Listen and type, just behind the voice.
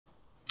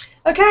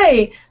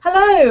Okay,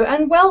 hello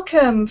and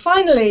welcome,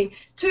 finally,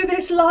 to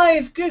this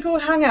live Google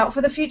Hangout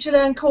for the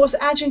Futurelearn course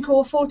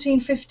Agincourt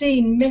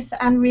 1415, Myth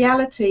and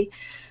Reality.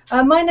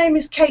 My name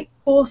is Kate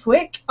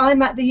Borthwick.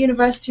 I'm at the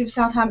University of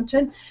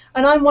Southampton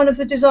and I'm one of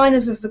the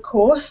designers of the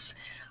course.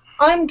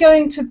 I'm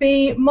going to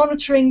be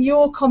monitoring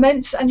your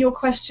comments and your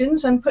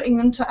questions and putting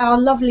them to our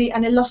lovely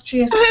and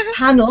illustrious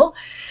panel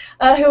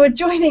who are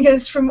joining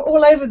us from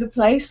all over the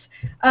place.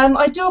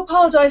 I do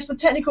apologise for the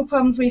technical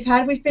problems we've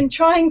had. We've been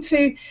trying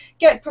to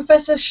get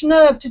Professor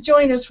Schnerb to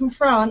join us from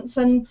France,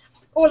 and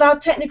all our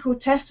technical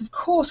tests, of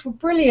course, were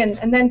brilliant,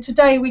 and then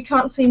today we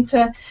can't seem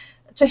to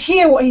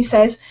hear what he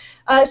says.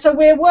 So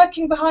we're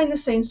working behind the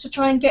scenes to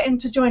try and get him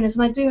to join us,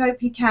 and I do hope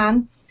he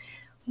can.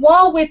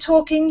 While we're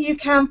talking, you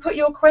can put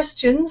your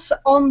questions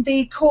on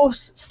the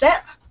course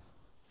step.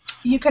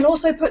 You can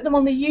also put them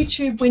on the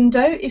YouTube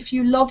window if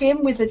you log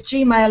in with a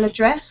Gmail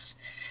address.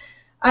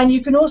 And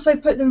you can also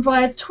put them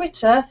via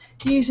Twitter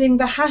using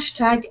the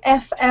hashtag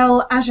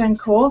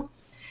FLAgincourt.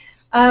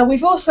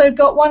 We've also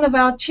got one of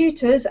our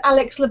tutors,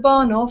 Alex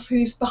Labanov,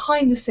 who's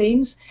behind the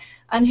scenes,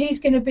 and he's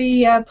going to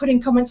be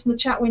putting comments in the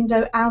chat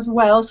window as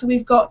well. So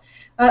we've got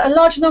a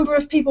large number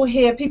of people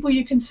here, people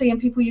you can see and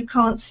people you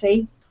can't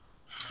see.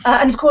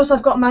 And of course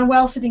I've got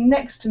Manuel sitting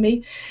next to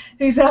me,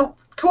 who's our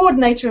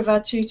coordinator of our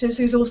tutors,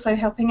 who's also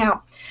helping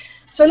out.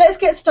 So let's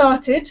get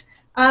started.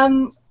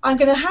 I'm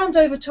going to hand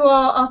over to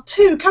our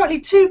currently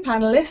two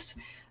panelists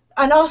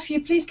and ask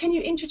you, please, can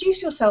you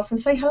introduce yourself and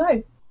say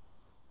hello?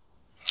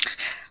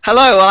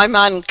 Hello, I'm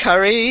Anne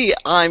Curry.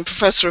 I'm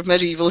Professor of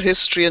Medieval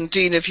History and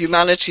Dean of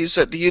Humanities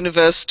at the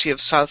University of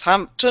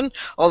Southampton,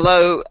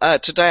 although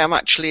today I'm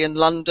actually in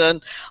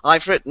London.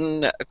 I've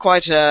written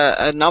quite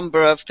a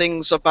number of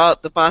things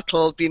about the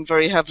battle, been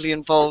very heavily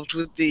involved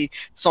with the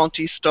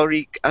Centre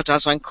Historique at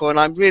Agincourt, and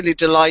I'm really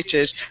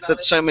delighted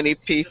that so many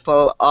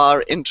people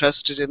are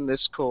interested in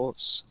this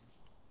course.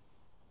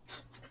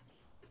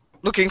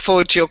 Looking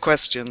forward to your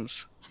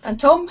questions. And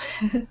Tom?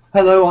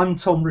 Hello, I'm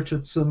Thom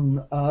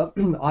Richardson.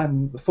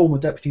 I'm the former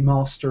Deputy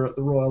Master at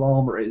the Royal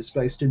Armouries,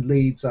 based in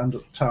Leeds and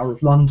at the Tower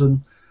of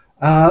London.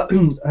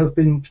 Have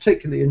been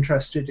particularly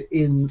interested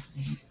in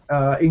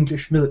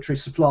English military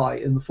supply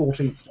in the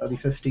 14th, early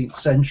 15th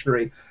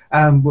century,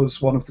 and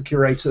was one of the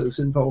curators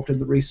involved in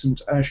the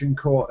recent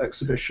Agincourt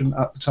exhibition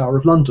at the Tower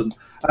of London.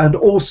 And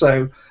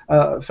also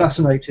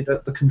fascinated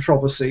at the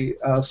controversy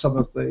some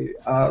of the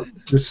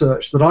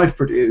research that I've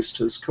produced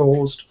has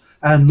caused,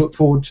 and look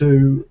forward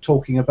to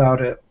talking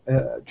about it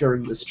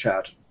during this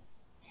chat.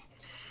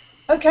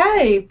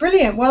 Okay,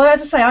 brilliant. Well, as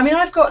I say, I mean,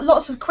 I've got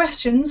lots of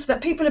questions that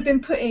people have been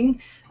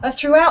putting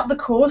throughout the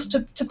course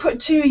to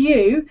put to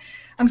you,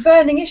 and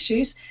burning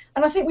issues.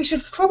 And I think we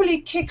should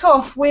probably kick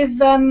off with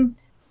one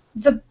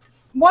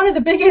of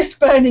the biggest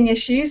burning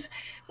issues,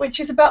 which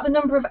is about the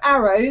number of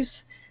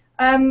arrows.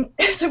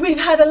 So we've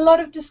had a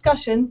lot of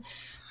discussion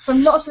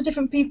from lots of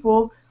different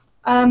people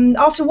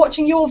after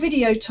watching your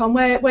video, Tom,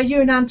 where you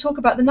and Anne talk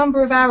about the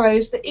number of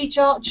arrows that each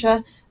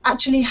archer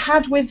actually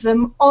had with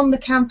them on the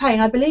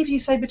campaign. I believe you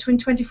say between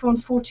 24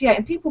 and 48,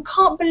 and people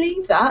can't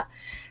believe that.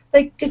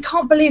 They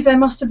can't believe there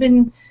must have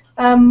been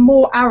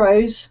more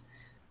arrows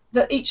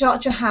that each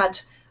archer had.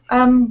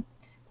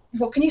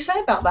 What can you say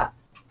about that?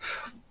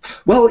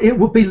 Well, it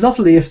would be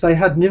lovely if they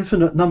had an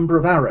infinite number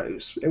of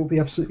arrows. It would be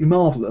absolutely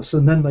marvellous,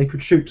 and then they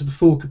could shoot to the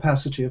full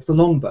capacity of the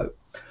longbow.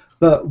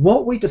 But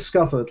what we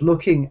discovered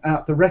looking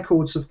at the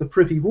records of the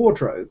Privy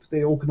Wardrobe,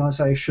 the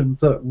organisation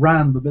that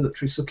ran the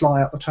military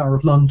supply at the Tower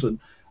of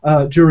London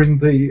during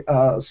the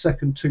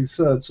second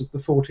two-thirds of the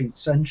 14th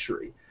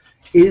century,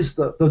 is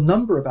that the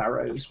number of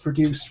arrows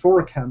produced for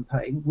a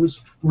campaign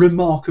was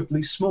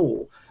remarkably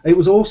small. It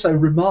was also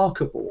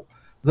remarkable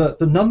that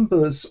the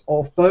numbers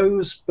of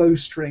bows,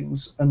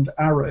 bowstrings and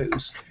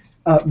arrows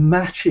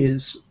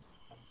matches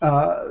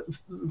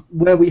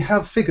where we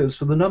have figures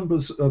for the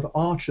numbers of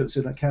archers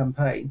in a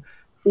campaign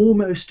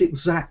almost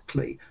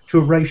exactly to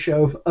a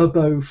ratio of a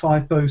bow,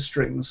 5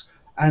 bowstrings,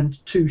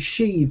 and 2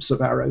 sheaves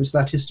of arrows,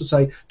 that is to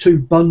say 2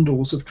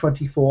 bundles of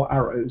 24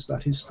 arrows,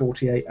 that is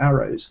 48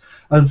 arrows.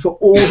 And for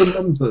all the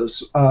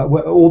numbers,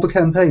 all the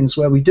campaigns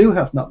where we do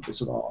have numbers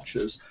of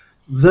archers,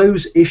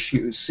 those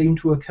issues seem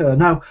to occur.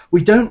 Now,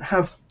 we don't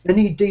have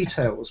any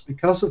details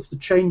because of the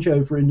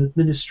changeover in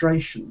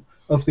administration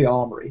of the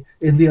armoury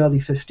in the early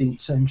 15th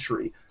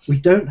century. We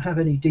don't have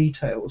any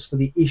details for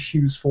the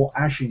issues for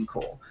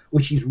Agincourt,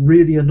 which is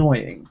really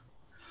annoying.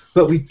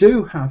 But we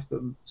do have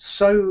them.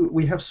 So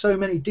we have so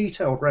many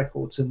detailed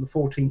records in the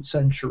 14th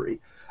century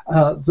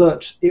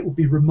that it would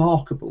be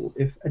remarkable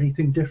if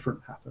anything different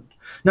happened.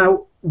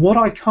 Now, what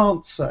I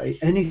can't say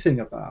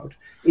anything about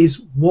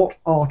is what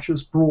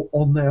archers brought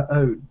on their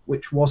own,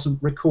 which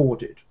wasn't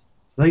recorded.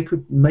 They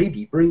could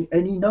maybe bring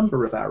any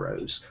number of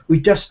arrows. We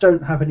just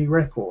don't have any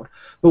record.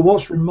 But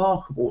what's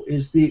remarkable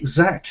is the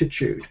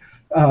exactitude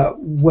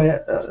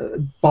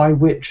by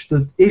which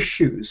the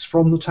issues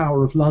from the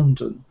Tower of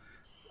London,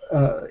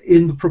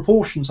 in the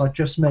proportions I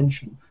just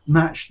mentioned,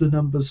 match the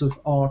numbers of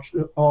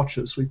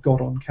archers we've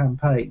got on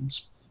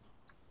campaigns.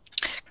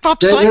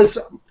 Perhaps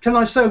Can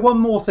I say one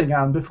more thing,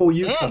 Anne, before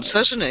you come in?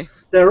 Certainly.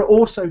 There are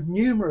also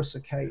numerous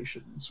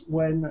occasions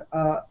when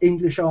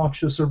English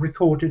archers are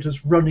recorded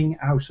as running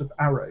out of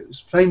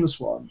arrows. Famous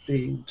one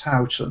being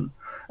Towton.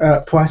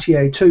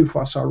 Poitiers too,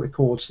 Froissart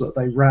records that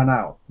they ran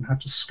out and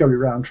had to scurry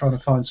around trying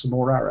to find some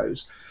more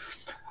arrows.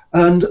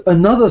 And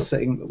another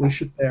thing that we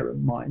should bear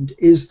in mind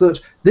is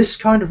that this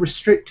kind of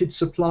restricted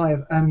supply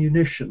of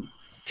ammunition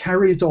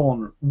carried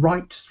on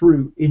right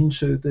through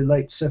into the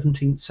late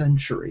 17th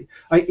century.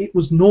 It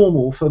was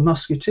normal for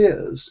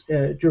musketeers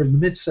during the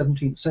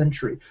mid-17th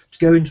century to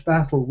go into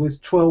battle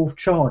with 12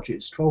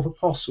 charges, 12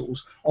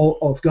 apostles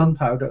of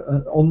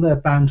gunpowder on their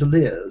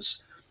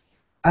bandoliers.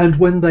 And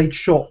when they'd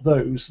shot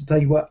those,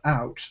 they were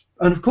out.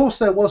 And of course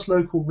there was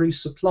local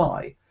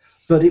resupply,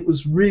 but it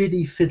was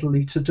really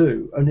fiddly to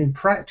do. And in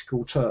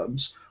practical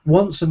terms,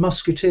 once a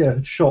musketeer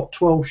had shot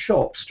 12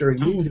 shots during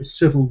the English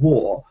Civil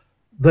War,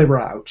 they were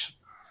out.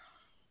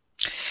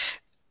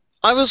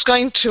 I was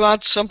going to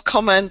add some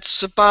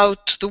comments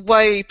about the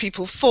way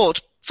people fought.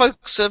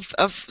 Folks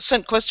have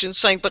sent questions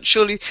saying, but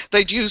surely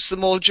they'd used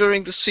them all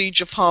during the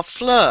siege of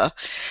Harfleur.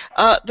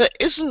 There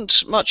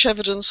isn't much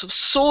evidence of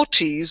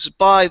sorties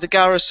by the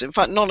garrison. In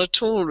fact, none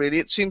at all, really.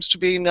 It seems to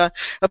be a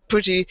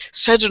pretty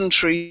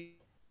sedentary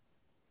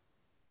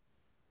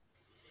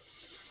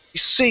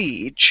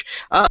siege.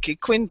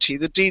 Quinty,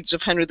 the deeds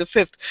of Henry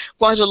V,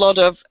 quite a lot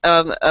of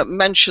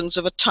mentions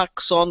of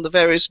attacks on the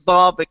various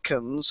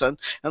barbicans and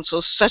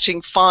sort of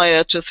setting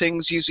fire to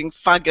things using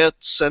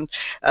faggots and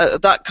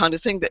that kind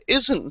of thing. There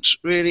isn't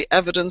really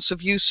evidence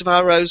of use of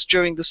arrows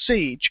during the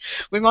siege.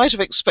 We might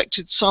have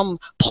expected some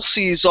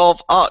posses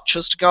of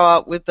archers to go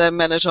out with their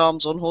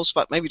men-at-arms on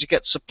horseback, maybe to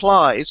get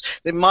supplies.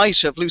 They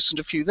might have loosened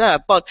a few there,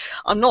 but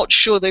I'm not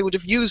sure they would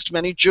have used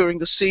many during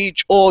the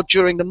siege or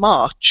during the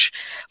march.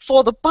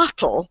 For the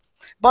battle,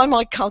 by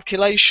my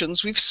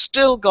calculations, we've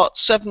still got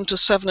 7,000 to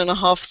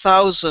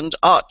 7,500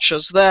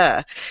 archers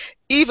there.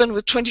 Even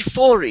with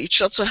 24 each,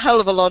 that's a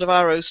hell of a lot of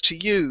arrows to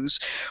use.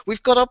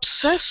 We've got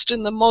obsessed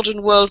in the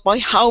modern world by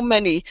how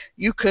many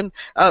you can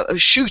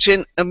shoot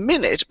in a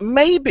minute.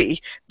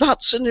 Maybe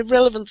that's an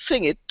irrelevant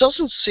thing. It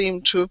doesn't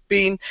seem to have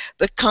been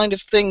the kind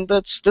of thing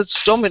that's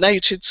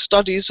dominated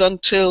studies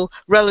until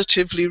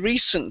relatively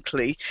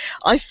recently.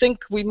 I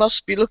think we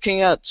must be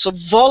looking at sort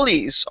of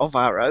volleys of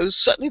arrows.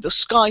 Certainly the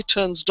sky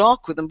turns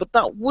dark with them, but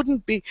that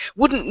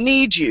wouldn't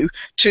need you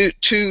to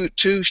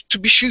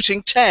be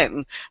shooting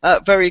 10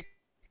 very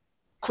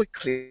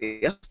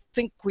quickly. I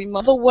think we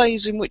must other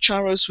ways in which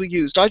arrows were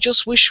used. I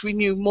just wish we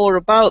knew more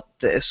about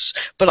this,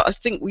 but I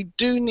think we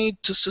do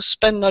need to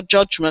suspend our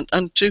judgment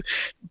and to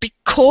be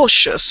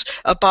cautious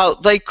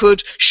about they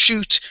could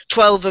shoot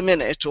 12 a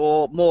minute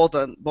or more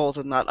than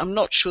that. I'm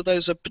not sure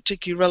those are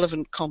particularly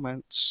relevant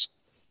comments.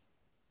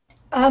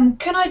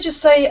 Can I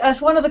just say,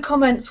 as one of the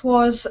comments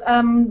was,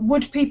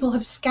 would people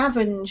have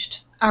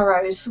scavenged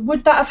arrows?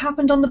 Would that have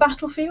happened on the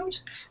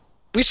battlefield?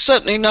 We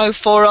certainly know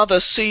for other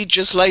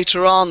sieges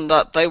later on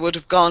that they would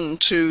have gone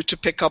to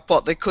pick up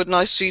what they could, and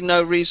I see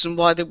no reason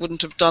why they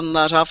wouldn't have done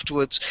that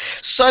afterwards.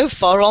 So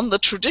far on the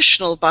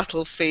traditional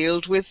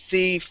battlefield, with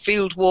the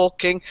field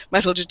walking,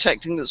 metal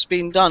detecting that's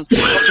been done,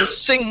 not a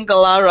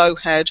single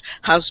arrowhead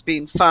has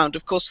been found.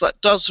 Of course,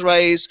 that does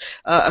raise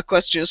a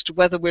question as to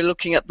whether we're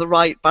looking at the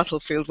right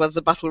battlefield, whether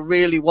the battle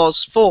really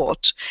was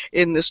fought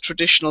in this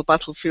traditional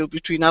battlefield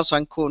between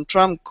Agincourt and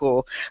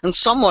Tramcourt. And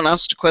someone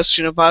asked a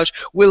question about,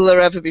 will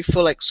there ever be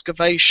full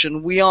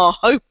excavation? We are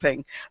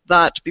hoping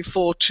that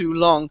before too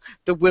long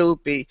there will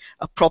be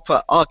a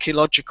proper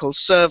archaeological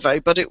survey,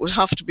 but it would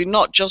have to be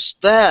not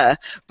just there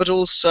but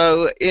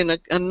also in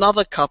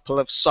another couple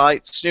of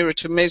sites nearer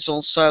to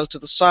Maisoncelles to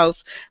the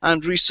south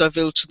and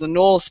Rissauville to the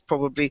north,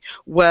 probably,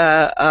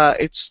 where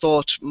it's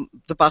thought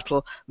the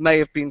battle may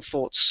have been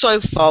fought. So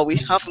far we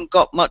haven't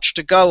got much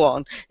to go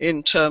on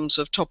in terms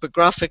of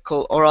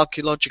topographical or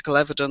archaeological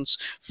evidence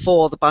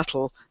for the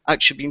battle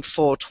actually being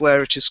fought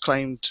where it is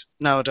claimed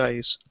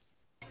nowadays.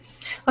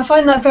 I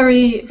find that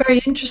very, very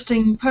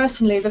interesting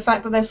personally, the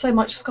fact that there's so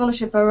much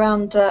scholarship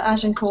around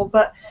Agincourt,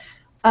 but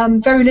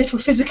very little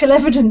physical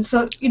evidence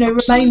of,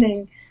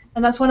 remaining.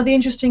 And that's one of the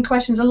interesting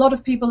questions a lot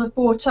of people have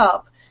brought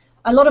up.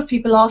 A lot of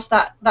people ask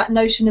that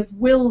notion of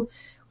will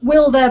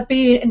there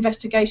be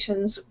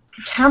investigations?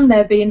 Can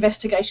there be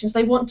investigations?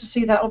 They want to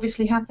see that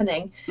obviously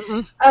happening.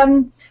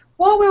 Mm-hmm.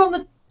 While we're on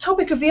the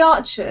topic of the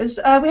archers,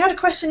 we had a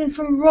question in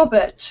from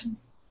Robert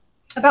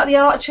about the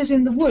archers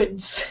in the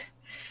woods,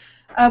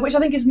 which I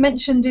think is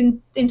mentioned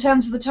in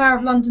terms of the Tower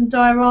of London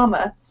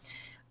diorama.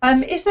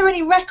 Is there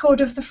any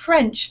record of the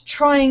French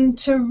trying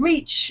to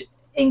reach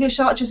English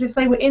archers if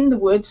they were in the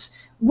woods?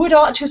 Would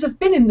archers have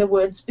been in the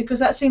woods? Because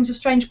that seems a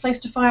strange place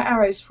to fire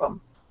arrows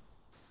from.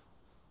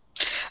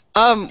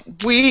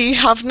 We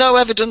have no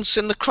evidence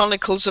in the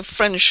chronicles of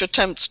French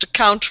attempts to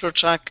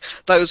counterattack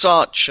those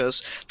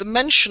archers. The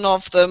mention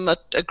of them,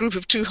 a group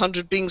of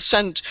 200 being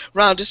sent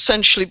round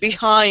essentially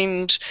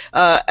behind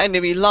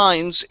enemy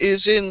lines,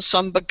 is in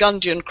some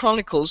Burgundian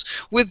chronicles,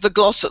 with the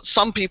gloss that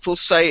some people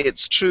say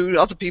it's true,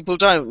 other people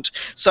don't.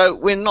 So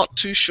we're not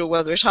too sure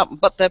whether it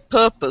happened, but their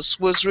purpose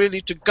was really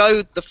to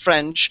goad the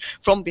French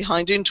from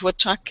behind into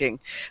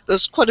attacking.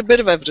 There's quite a bit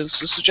of evidence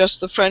to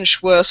suggest the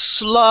French were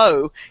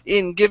slow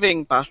in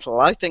giving battle.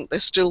 I think they're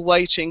still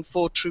waiting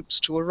for troops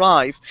to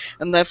arrive,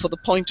 and therefore the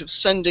point of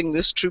sending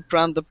this troop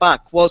round the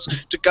back was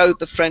to goad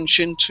the French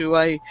into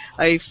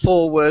a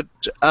forward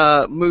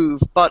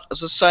move. But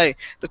as I say,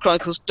 the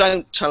chronicles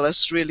don't tell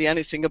us really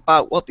anything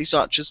about what these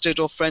archers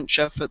did or French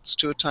efforts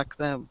to attack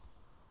them.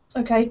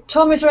 Okay,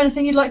 Tom, is there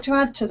anything you'd like to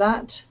add to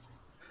that?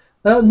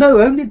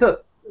 No, only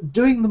that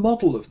doing the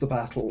model of the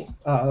battle,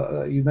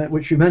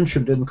 which you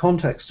mentioned in the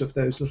context of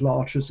those little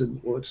archers in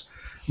the woods,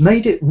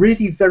 made it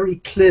really very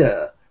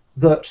clear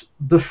that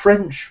the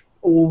French,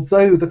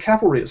 although the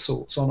cavalry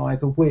assaults on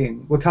either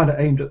wing were kind of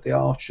aimed at the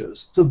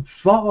archers, the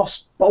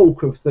vast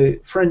bulk of the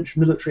French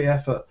military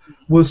effort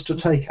was to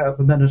take out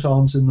the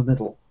men-at-arms in the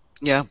middle.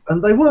 Yeah.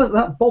 And they weren't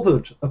that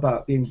bothered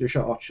about the English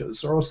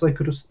archers, or else they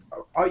could have,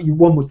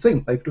 one would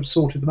think they could have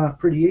sorted them out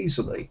pretty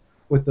easily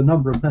with the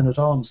number of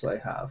men-at-arms they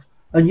have.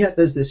 And yet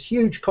there's this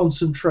huge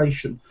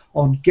concentration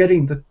on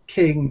getting the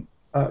king,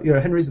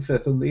 Henry V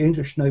and the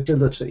English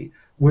nobility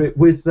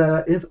with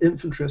their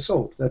infantry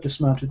assault, their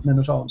dismounted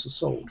men-at-arms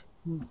assault.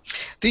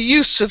 The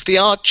use of the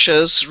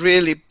archers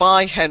really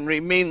by Henry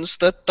means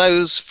that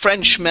those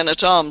French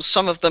men-at-arms,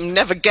 some of them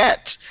never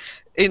get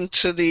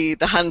into the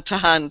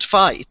hand-to-hand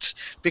fight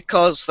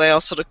because they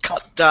are sort of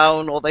cut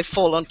down or they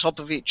fall on top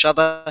of each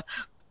other,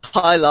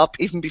 pile up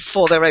even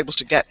before they're able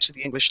to get to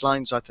the English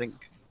lines, I think.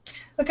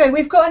 Okay,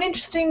 we've got an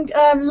interesting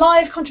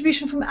live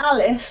contribution from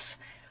Alice.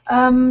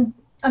 And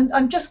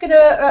I'm just going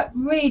to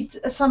read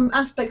some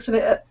aspects of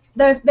it.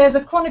 There's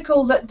a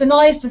chronicle that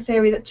denies the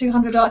theory that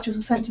 200 archers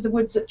were sent to the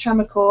woods at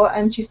Tramecourt,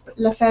 and she's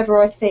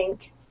Lefebvre, I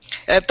think.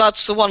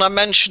 That's the one I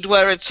mentioned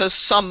where it says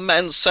some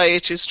men say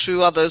it is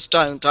true, others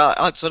don't.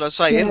 That's what I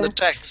say in the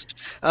text.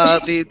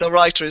 The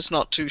writer is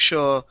not too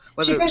sure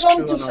whether it's true or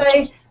not. She goes on to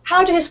say,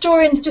 how do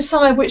historians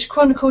decide which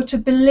chronicle to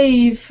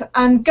believe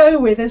and go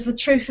with as the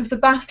truth of the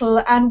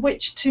battle and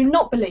which to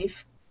not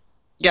believe?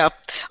 Yeah,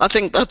 I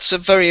think that's a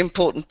very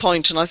important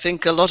point, and I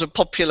think a lot of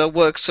popular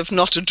works have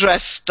not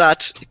addressed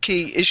that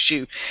key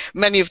issue.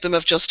 Many of them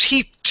have just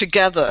heaped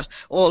together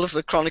all of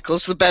the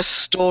chronicles, the best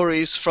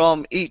stories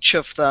from each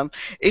of them.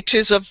 It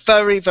is a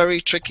very, very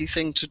tricky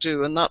thing to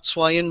do, and that's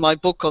why in my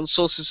book on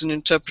sources and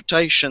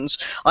interpretations,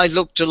 I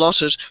looked a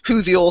lot at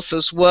who the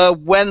authors were,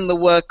 when the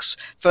works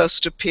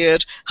first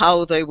appeared,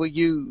 how they were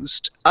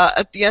used.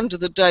 At the end of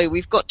the day,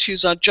 we've got to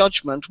use our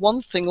judgment.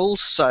 One thing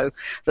also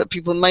that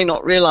people may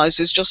not realize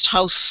is just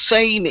how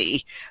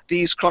samey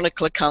these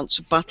chronicle accounts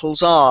of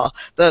battles are.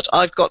 That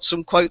I've got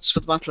some quotes for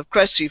the Battle of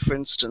Crécy, for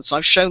instance.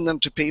 I've shown them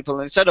to people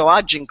and they've said, oh,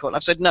 Agincourt.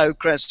 I've said, no,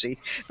 Crécy.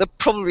 There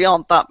probably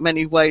aren't that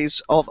many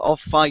ways of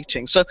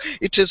fighting. So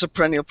it is a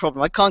perennial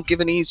problem. I can't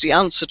give an easy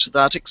answer to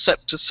that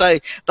except to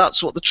say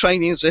that's what the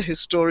training as a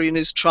historian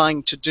is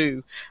trying to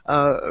do,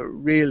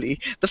 really.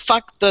 The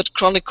fact that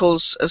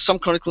chronicles, some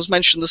chronicles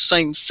mention the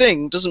same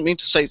thing doesn't mean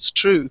to say it's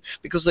true,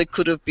 because they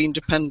could have been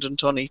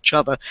dependent on each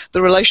other.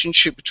 The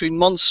relationship between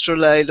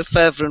Monstrelet,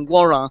 Lefebvre and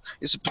Warren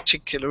is a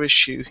particular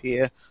issue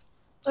here.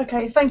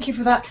 Okay, thank you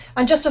for that.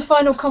 And just a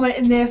final comment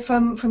in there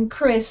from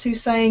Chris,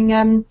 who's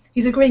saying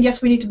he's agreeing,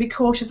 yes, we need to be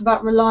cautious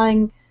about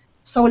relying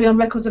solely on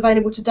records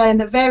available today,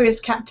 and that various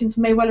captains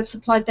may well have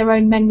supplied their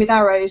own men with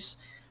arrows.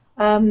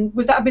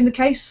 Would that have been the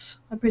case?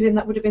 I presume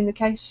that would have been the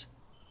case.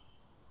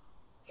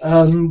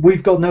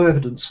 We've got no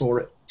evidence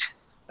for it.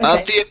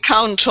 Okay. The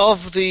account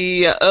of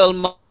the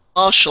Earl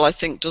Marshal, I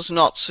think, does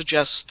not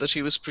suggest that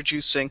he was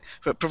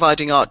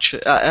providing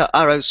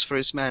arrows for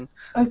his men.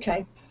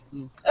 Okay.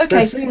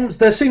 Okay.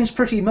 There seems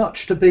pretty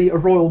much to be a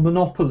royal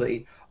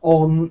monopoly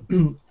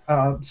on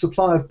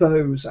supply of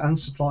bows and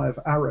supply of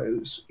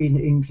arrows in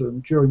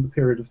England during the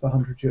period of the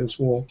 100 Years'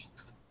 War.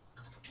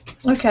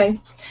 Okay.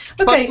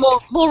 Okay.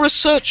 But more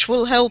research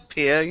will help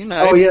here, you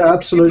know. Oh yeah,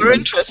 absolutely. If you're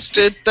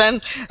interested,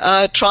 then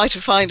try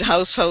to find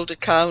household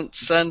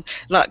accounts and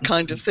that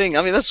kind of thing.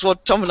 I mean, that's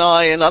what Tom and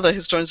I and other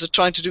historians are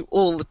trying to do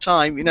all the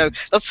time. You know,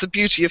 that's the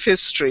beauty of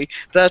history,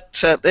 that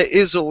there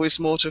is always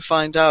more to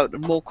find out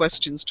and more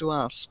questions to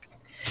ask.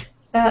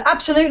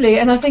 Absolutely,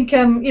 and I think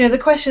you know, the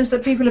questions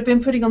that people have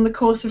been putting on the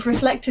course have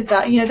reflected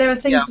that. You know, there are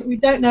things that we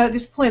don't know at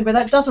this point, but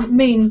that doesn't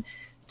mean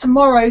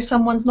tomorrow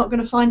someone's not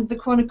going to find the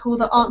chronicle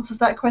that answers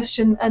that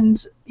question,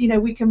 and you know,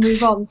 we can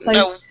move on. So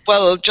no,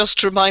 well, just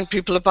to remind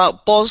people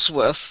about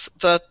Bosworth,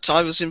 that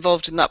I was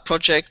involved in that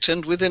project,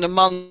 and within a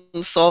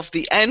month of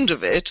the end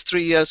of it,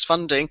 3 years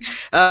funding,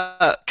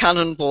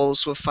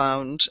 cannonballs were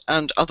found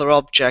and other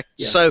objects.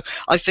 Yeah. So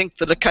I think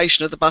the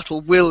location of the battle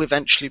will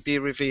eventually be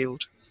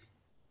revealed.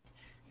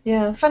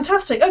 Yeah,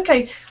 fantastic.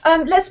 Okay,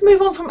 let's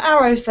move on from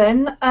arrows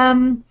then.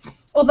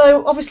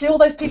 although obviously all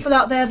those people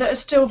out there that are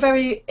still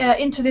very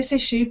into this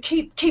issue,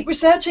 keep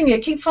researching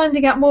it, keep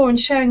finding out more and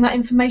sharing that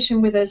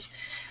information with us.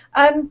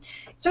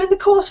 So in the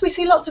course we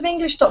see lots of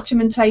English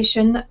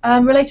documentation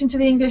relating to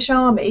the English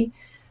Army.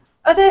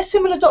 Are there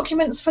similar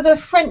documents for the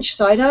French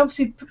side?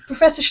 Obviously,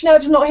 Professor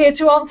Schnerb's not here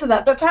to answer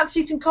that, but perhaps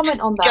you can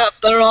comment on that. Yeah,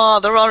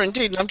 there are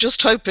indeed. I'm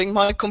just hoping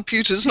my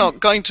computer's not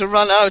going to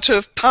run out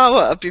of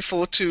power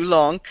before too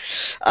long.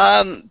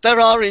 There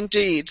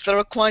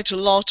are quite a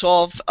lot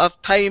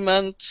of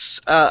payments.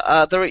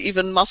 There are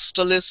even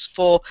muster lists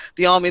for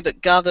the army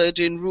that gathered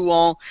in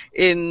Rouen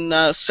in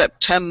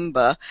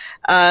September,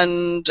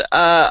 and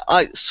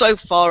so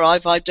far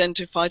I've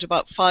identified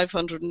about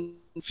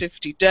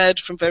 550 dead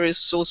from various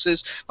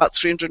sources, about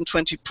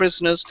 320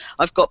 prisoners.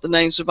 I've got the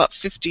names of about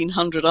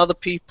 1,500 other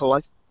people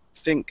I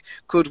think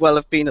could well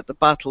have been at the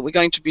battle. We're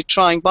going to be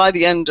trying by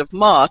the end of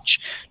March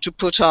to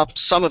put up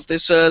some of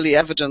this early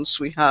evidence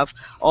we have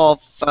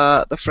of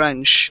the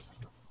French.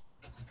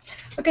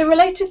 Okay,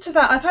 related to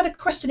that, I've had a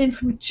question in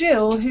from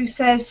Jill who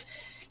says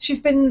she's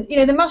been,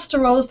 the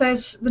muster rolls,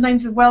 there's the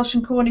names of Welsh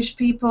and Cornish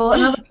people,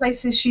 and other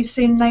places she's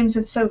seen names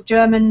of sort of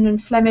German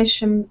and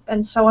Flemish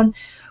and so on.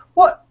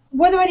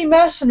 Were there any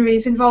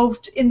mercenaries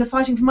involved in the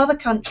fighting from other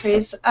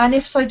countries? And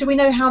if so, do we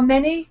know how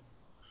many?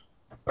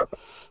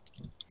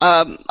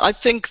 I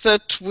think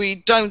that we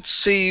don't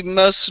see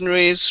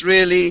mercenaries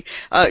really.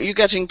 You're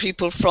getting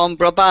people from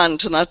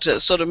Brabant and that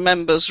sort of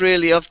members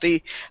really of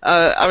the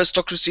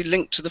aristocracy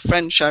linked to the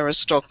French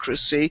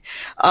aristocracy.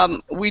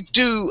 We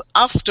do,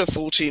 after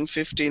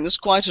 1415, there's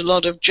quite a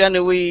lot of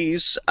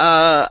Genoese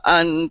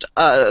and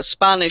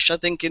Spanish, I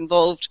think,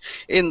 involved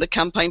in the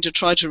campaign to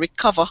try to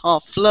recover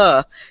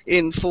Harfleur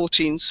in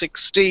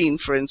 1416,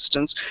 for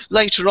instance.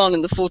 Later on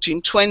in the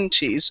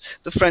 1420s,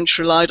 the French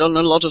relied on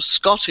a lot of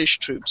Scottish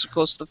troops. Of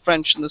course, the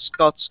French and the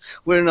Scots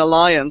were in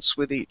alliance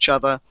with each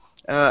other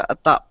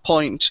at that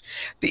point.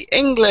 The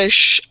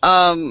English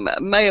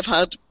may have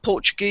had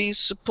Portuguese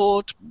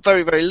support,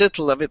 very, very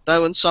little of it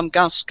though, and some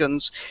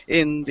Gascons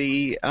in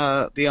the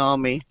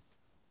army.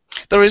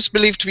 There is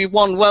believed to be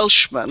one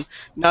Welshman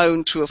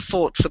known to have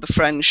fought for the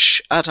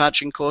French at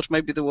Agincourt.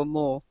 Maybe there were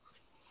more.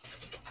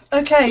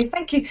 Okay,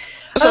 thank you.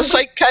 As I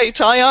say, Kate,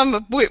 I am a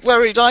bit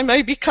worried I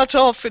may be cut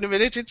off in a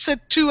minute. It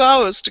said 2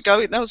 hours to go.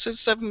 It now says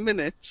 7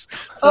 minutes.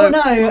 So oh no,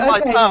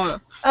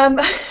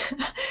 okay.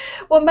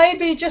 Well,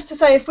 maybe just to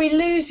say, if we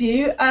lose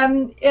you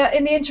in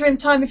the interim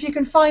time, if you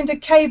can find a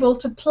cable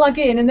to plug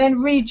in and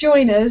then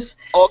rejoin us.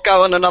 Or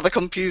go on another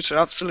computer,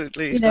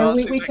 absolutely.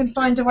 We can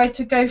find a way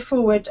to go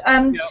forward.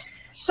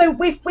 So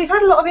we've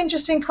had a lot of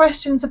interesting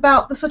questions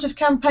about the sort of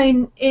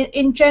campaign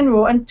in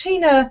general, and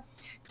Tina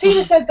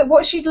said that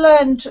what she'd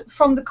learned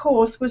from the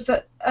course was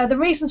that the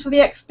reasons for the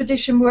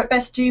expedition were at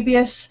best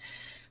dubious.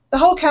 The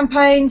whole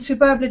campaign,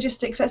 superb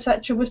logistics,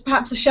 etc., was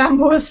perhaps a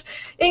shambles.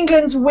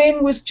 England's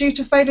win was due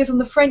to failures on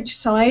the French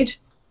side.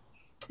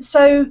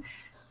 So,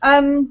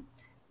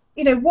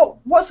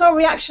 what's our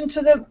reaction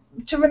to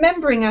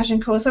remembering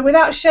Agincourt? So,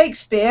 without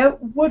Shakespeare,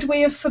 would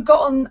we have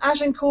forgotten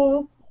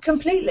Agincourt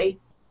completely?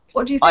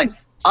 What do you think?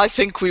 I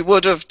think we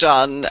would have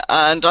done,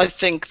 and I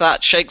think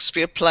that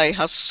Shakespeare play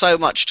has so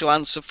much to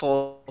answer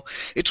for.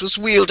 It was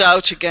wheeled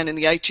out again in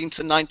the 18th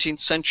and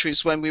 19th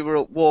centuries when we were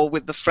at war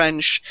with the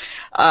French.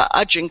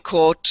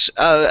 Agincourt,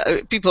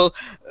 people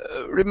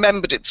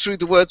remembered it through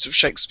the words of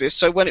Shakespeare.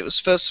 So when it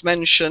was first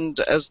mentioned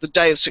as the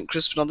day of St.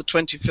 Crispin on the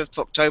 25th of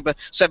October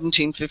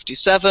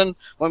 1757,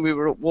 when we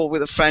were at war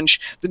with the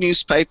French, the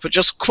newspaper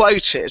just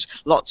quoted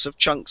lots of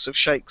chunks of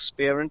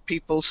Shakespeare, and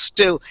people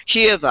still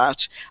hear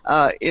that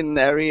in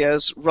their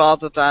ears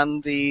rather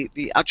than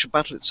the actual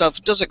battle itself.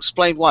 It does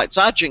explain why it's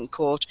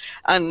Agincourt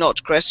and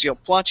not Crécy or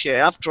Poitiers.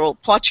 After all,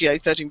 Poitiers,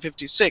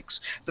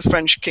 1356, the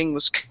French king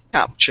was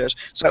captured,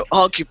 so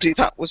arguably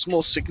that was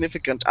more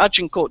significant.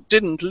 Agincourt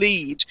didn't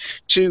lead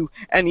to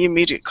any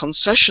immediate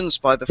concessions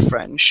by the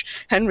French.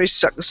 Henry's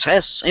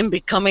success in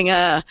becoming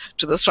heir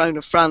to the throne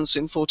of France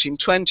in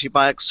 1420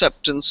 by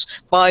acceptance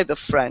by the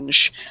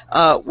French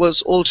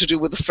was all to do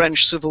with the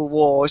French Civil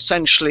War.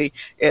 Essentially,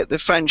 the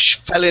French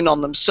fell in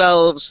on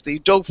themselves. The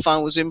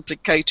Dauphin was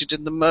implicated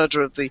in the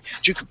murder of the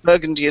Duke of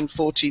Burgundy in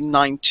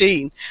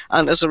 1419,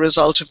 and as a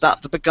result of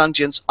that, the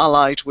Burgundians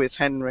allied with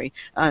Henry,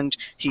 and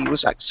he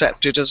was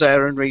accepted as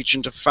heir and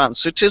regent of France.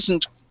 So it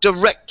isn't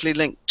directly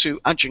linked to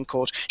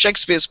Agincourt.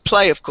 Shakespeare's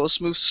play, of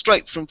course, moves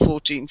straight from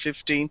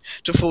 1415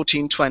 to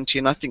 1420,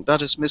 and I think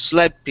that has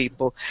misled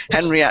people.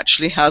 Henry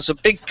actually has a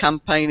big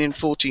campaign in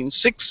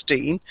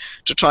 1416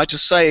 to try to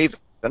save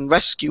and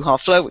rescue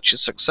Harfleur, which is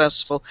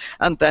successful,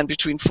 and then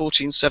between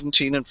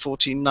 1417 and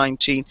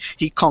 1419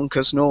 he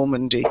conquers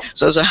Normandy.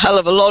 So there's a hell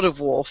of a lot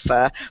of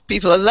warfare.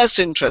 People are less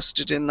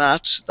interested in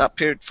that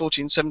period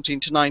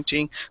 1417 to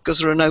 19 because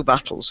there are no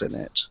battles in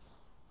it.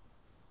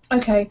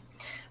 Okay,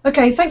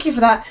 thank you for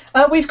that.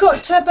 We've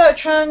got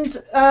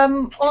Bertrand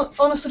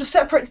on a sort of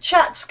separate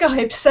chat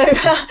Skype, so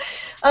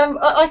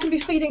I can be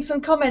feeding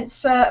some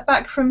comments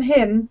back from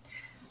him.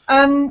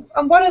 And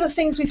one of the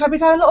things we've had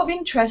a lot of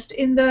interest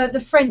in the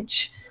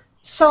French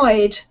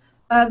side,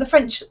 the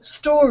French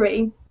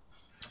story.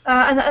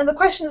 And the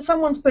question that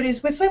someone's put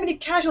is, with so many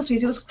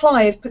casualties, it was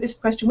Clive put this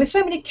question, with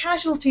so many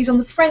casualties on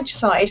the French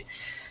side,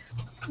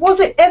 was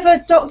it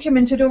ever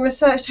documented or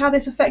researched how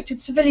this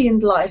affected civilian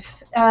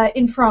life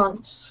in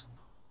France?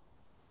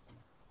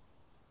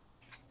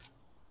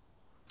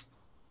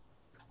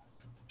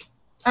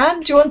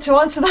 Anne, do you want to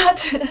answer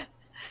that?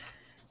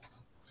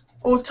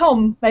 Or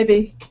Tom,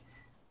 maybe?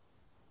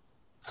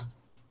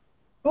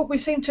 Oh, we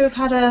seem to have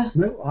had a...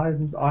 No,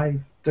 I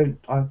don't.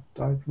 I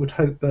would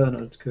hope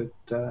Bertrand could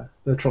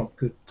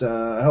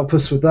help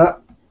us with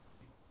that.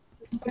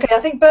 Okay, I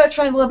think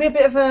Bertrand will be a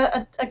bit of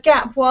a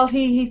gap while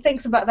he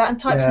thinks about that and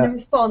types in a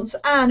response.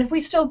 Anne, have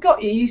we still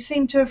got you? You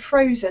seem to have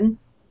frozen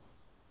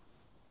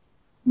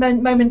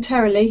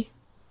momentarily.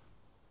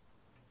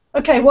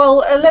 Okay, well,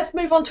 let's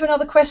move on to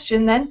another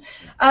question then.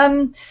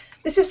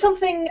 This is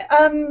something,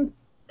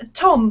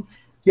 Tom,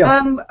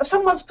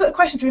 someone's put a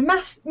question through.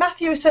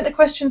 Matthew has sent a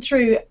question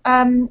through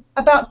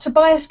about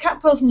Tobias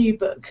Capwell's new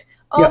book,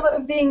 Armour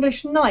of the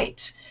English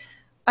Knight.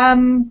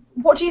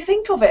 What do you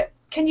think of it?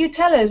 Can you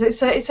tell us?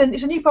 It's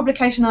a new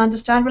publication, I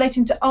understand,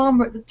 relating to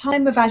armour at the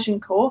time of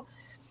Agincourt.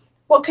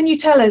 What can you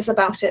tell us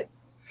about it?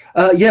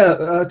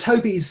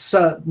 Toby's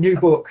new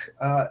book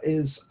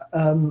is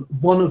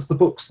one of the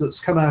books that's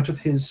come out of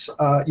his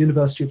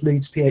University of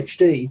Leeds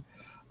PhD,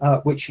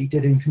 which he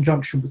did in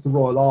conjunction with the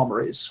Royal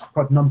Armouries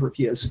quite a number of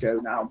years ago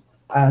now.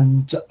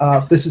 And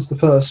this is the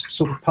first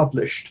sort of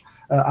published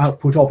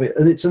output of it.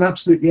 And it's an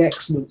absolutely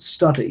excellent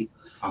study.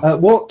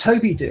 What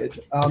Toby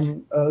did,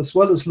 as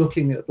well as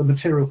looking at the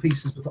material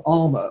pieces of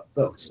armour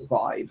that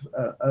survive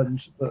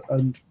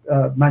and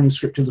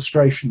manuscript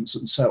illustrations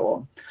and so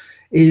on,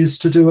 is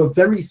to do a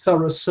very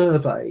thorough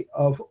survey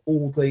of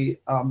all the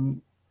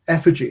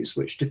effigies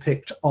which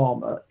depict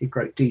armour in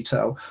great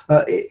detail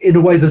in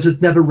a way that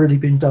had never really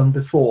been done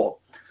before.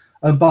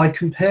 And by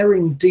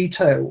comparing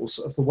details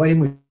of the way in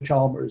which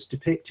armour is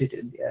depicted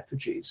in the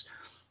effigies,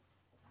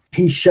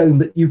 he's shown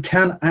that you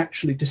can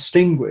actually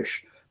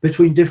distinguish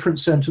between different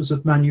centres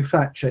of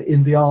manufacture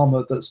in the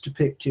armour that's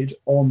depicted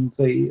on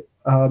the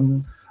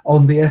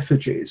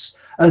effigies,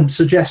 and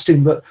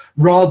suggesting that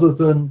rather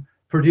than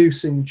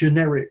producing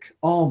generic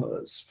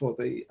armours for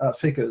the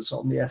figures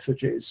on the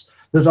effigies,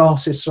 that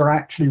artists are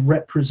actually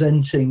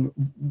representing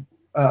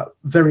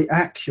very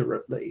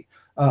accurately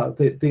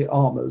the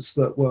armours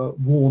that were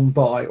worn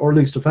by, or at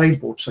least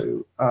available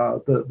to,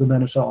 the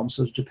men-at-arms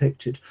as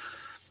depicted.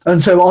 And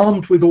so,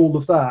 armed with all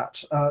of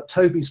that,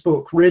 Toby's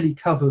book really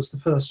covers the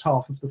first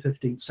half of the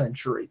 15th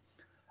century,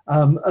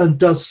 and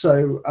does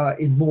so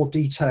in more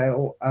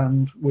detail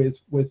and with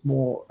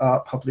more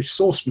published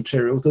source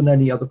material than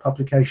any other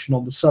publication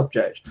on the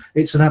subject.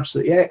 It's an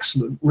absolutely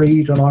excellent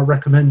read, and I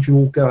recommend you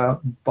all go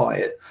out and buy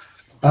it.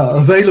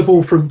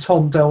 Available from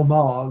Tom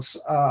Delmar's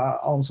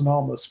Arms and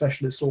Armour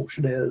Specialist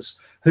Auctioneers,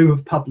 who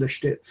have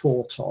published it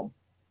for Tom.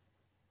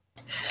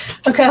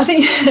 Okay, I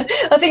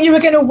think you were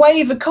going to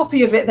wave a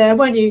copy of it there,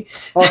 weren't you?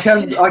 I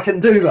can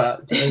do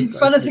that in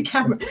front of the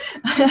camera.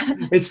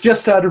 It's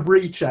just out of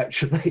reach,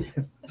 actually.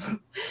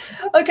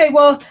 Okay,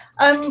 well,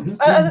 as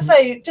I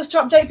say, just to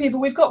update people,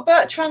 we've got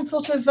Bertrand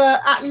sort of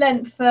at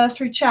length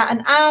through chat,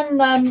 and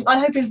Anne, I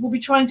hope will be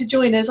trying to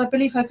join us. I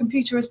believe her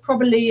computer is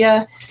probably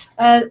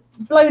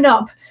blown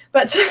up,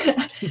 but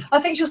I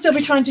think she'll still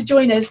be trying to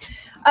join us.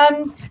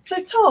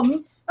 So,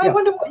 Tom, I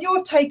wonder what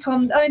your take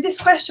on, this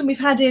question we've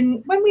had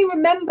in, when we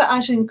remember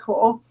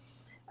Agincourt,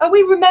 are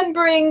we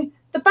remembering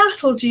the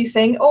battle, do you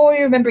think, or are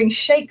we remembering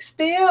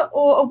Shakespeare,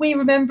 or are we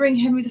remembering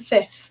Henry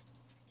V?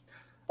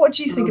 What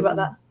do you think about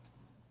that?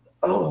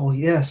 Oh,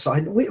 yes.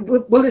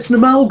 Well, it's an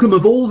amalgam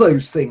of all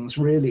those things,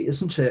 really,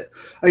 isn't it?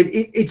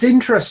 It's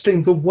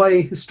interesting the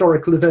way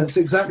historical events,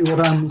 exactly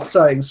what Anne was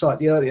saying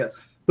slightly earlier,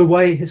 the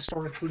way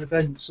historical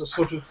events are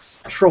sort of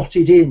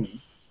trotted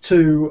in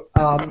to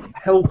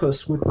help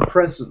us with the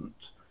present.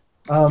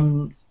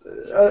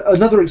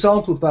 Another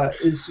example of that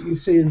is you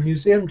see in the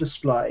museum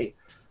display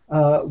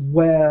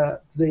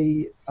where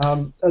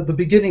at the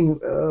beginning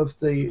of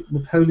the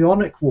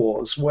Napoleonic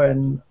Wars,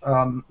 when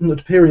at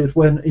a period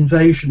when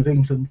invasion of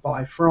England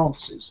by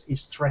France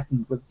is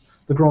threatened, with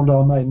the Grande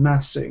Armée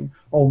massing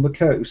on the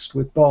coast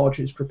with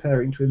barges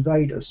preparing to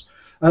invade us,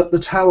 at the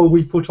Tower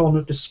we put on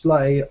a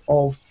display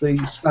of the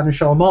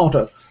Spanish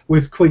Armada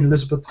with Queen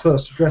Elizabeth I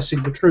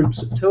addressing the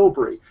troops at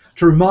Tilbury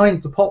to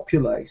remind the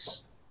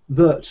populace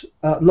that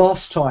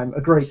last time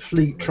a great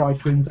fleet tried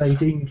to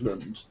invade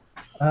England,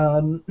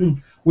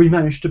 we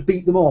managed to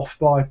beat them off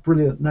by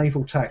brilliant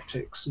naval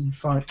tactics and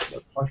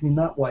fighting in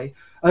that way.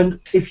 And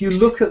if you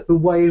look at the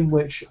way in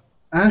which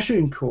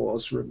Agincourt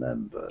is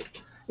remembered,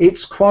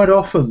 it's quite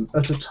often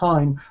at a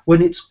time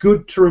when it's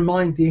good to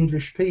remind the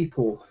English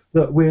people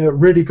that we're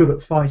really good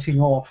at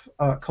fighting off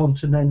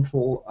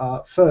continental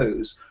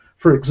foes.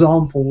 For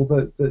example,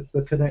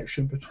 the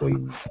connection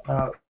between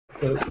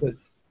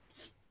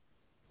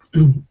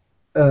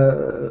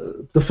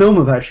the film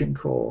of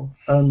Agincourt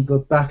and the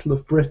Battle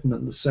of Britain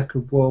and the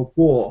Second World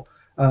War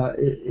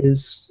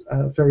is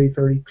very,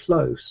 very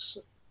close.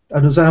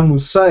 And as Anne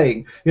was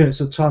saying, it's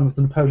the time of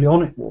the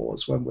Napoleonic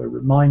Wars when we're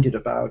reminded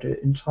about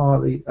it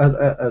entirely,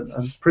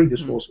 and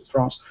previous wars with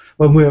France,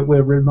 when we're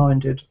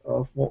reminded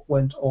of what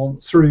went on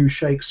through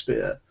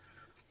Shakespeare.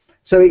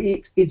 So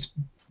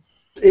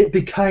it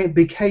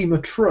became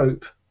a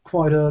trope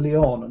quite early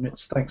on, and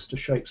it's thanks to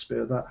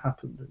Shakespeare that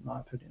happened, in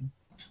my opinion.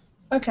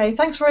 Okay,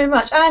 thanks very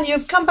much. Anne,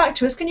 you've come back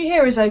to us. Can you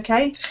hear us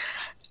okay?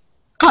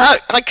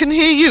 I can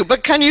hear you,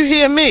 but can you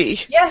hear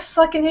me? Yes,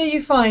 I can hear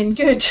you fine.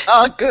 Good.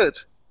 Ah, good.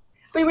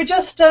 We were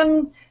just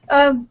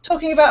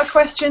talking about a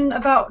question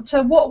about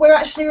what we're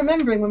actually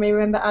remembering when we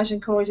remember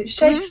Agincourt. Is it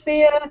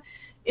Shakespeare?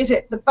 Is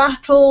it the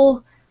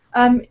battle?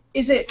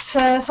 Is it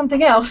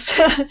something else?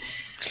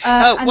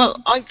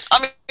 Well, I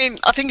mean,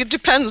 I think it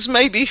depends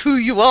maybe who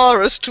you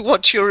are as to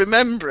what you're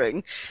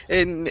remembering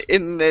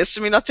in this.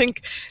 I mean, I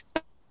think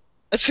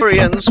as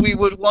historians, we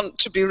would want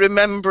to be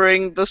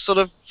remembering the sort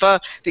of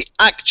the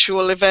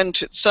actual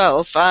event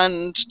itself,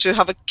 and to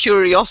have a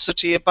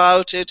curiosity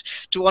about it,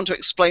 to want to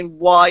explain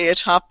why it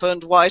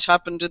happened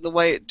in the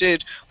way it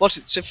did, what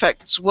its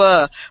effects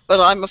were.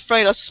 But I'm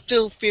afraid I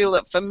still feel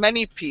that for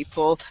many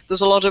people, there's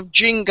a lot of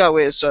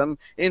jingoism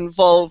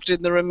involved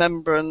in the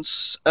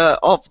remembrance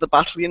of the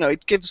battle.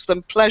 It gives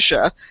them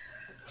pleasure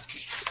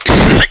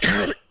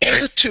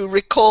to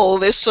recall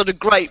this sort of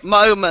great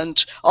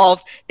moment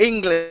of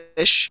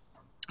English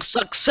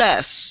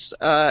success,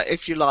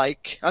 if you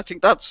like. I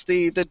think that's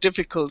the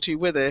difficulty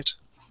with it.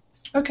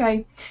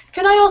 Okay.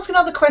 Can I ask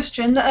another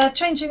question,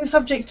 changing the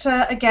subject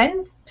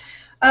again?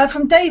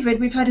 From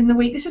David, we've had in the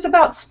week. This is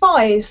about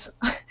spies.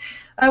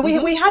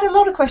 We had a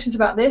lot of questions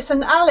about this,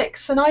 and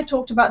Alex and I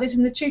talked about this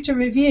in the tutor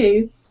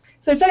review.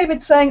 So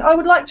David's saying, I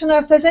would like to know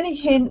if there's any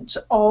hint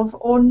of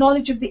or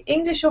knowledge of the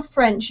English or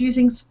French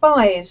using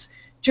spies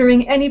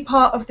during any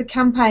part of the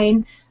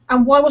campaign,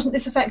 and why wasn't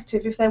this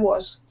effective if there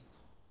was?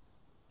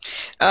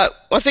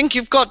 I think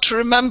you've got to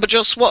remember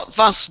just what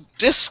vast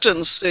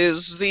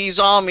distances these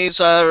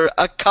armies are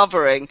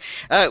covering.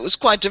 It was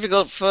quite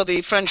difficult for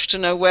the French to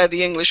know where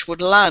the English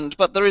would land,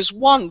 but there is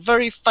one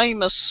very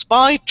famous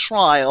spy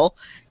trial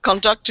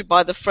conducted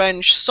by the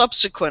French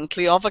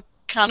subsequently of a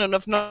canon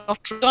of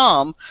Notre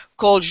Dame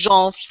called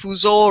Jean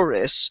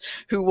Fouzoris,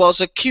 who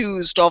was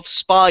accused of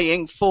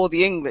spying for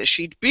the English.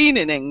 He'd been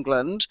in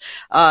England,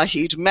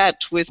 he'd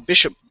met with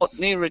Bishop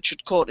Courtenay,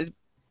 Richard Courtenay,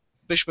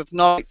 Bishop of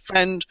Norwich,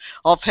 friend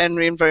of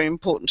Henry and very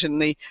important in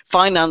the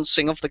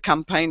financing of the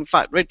campaign. In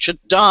fact, Richard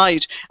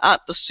died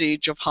at the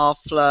siege of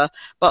Harfleur,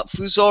 but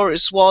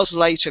Fouzoris was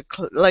later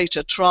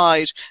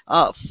tried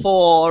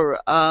for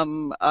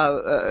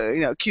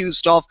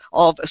accused of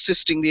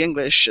assisting the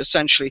English.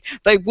 Essentially,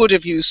 they would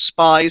have used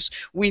spies.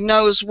 We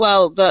know as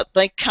well that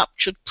they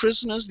captured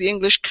prisoners. The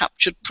English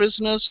captured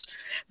prisoners.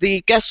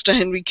 The Gesta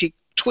Henrici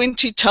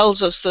 20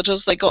 tells us that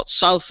as they got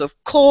south of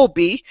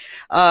Corby,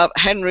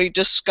 Henry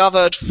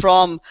discovered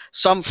from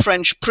some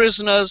French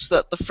prisoners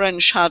that the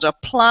French had a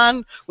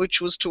plan, which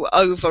was to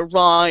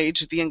override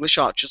the English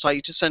archers,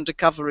 i.e. to send a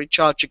cavalry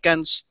charge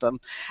against them.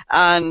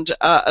 And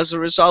as a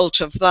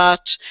result of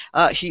that,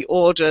 he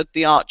ordered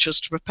the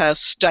archers to prepare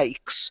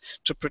stakes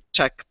to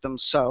protect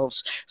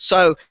themselves.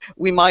 So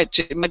we might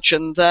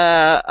imagine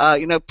there,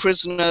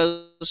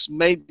 prisoners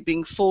maybe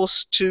being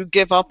forced to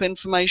give up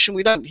information.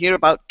 We don't hear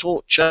about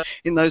torture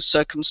in those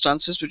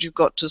circumstances, but you've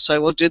got to say,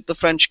 well, did the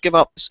French give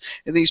up,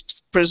 these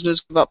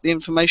prisoners give up the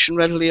information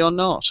readily or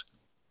not?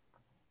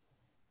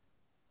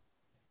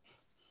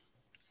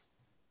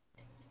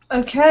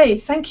 Okay,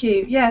 thank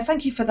you. Yeah,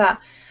 thank you for that.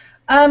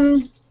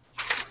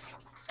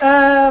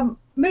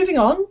 Moving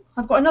on,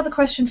 I've got another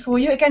question for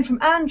you, again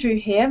from Andrew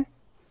here,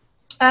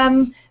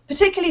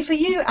 particularly for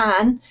you,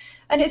 Anne,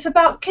 and it's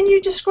about, can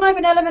you describe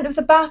an element of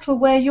the battle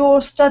where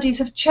your studies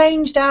have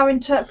changed our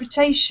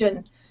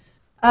interpretation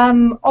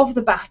of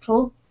the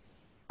battle,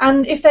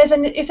 and if there's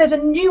a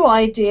new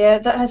idea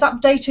that has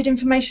updated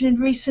information in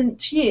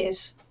recent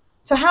years?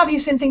 So how have you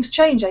seen things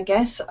change, I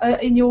guess,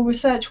 in your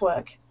research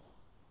work?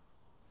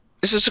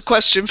 Is this a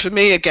question for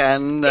me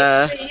again?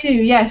 It's for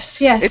you,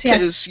 yes. It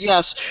is,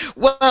 yes.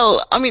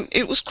 Well, I mean,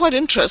 it was quite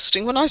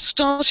interesting. When I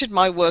started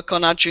my work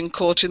on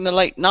Agincourt in the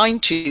late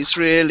 90s,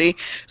 really,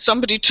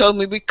 somebody told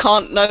me we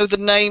can't know the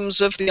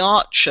names of the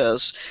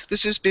archers.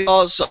 This is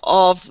because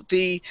of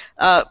the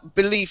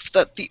belief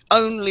that the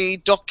only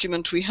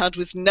document we had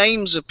with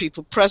names of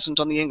people present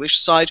on the English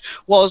side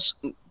was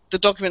the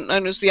document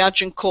known as the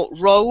Agincourt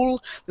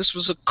Roll. This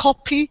was a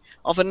copy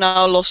of a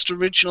now lost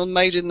original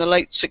made in the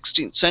late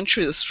 16th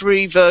century. There are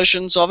 3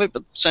 versions of it,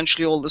 but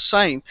essentially all the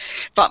same.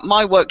 In fact,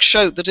 my work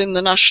showed that in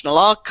the National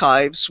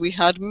Archives we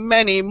had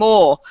many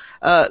more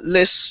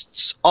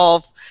lists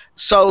of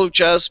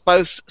soldiers,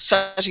 both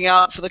setting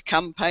out for the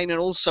campaign and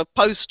also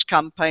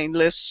post-campaign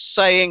lists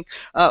saying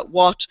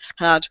what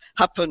had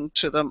happened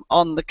to them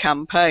on the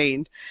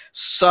campaign.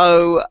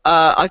 So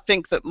I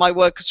think that my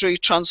work has really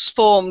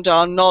transformed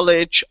our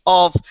knowledge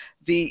of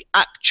the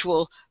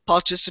actual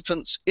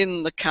participants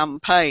in the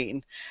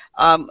campaign.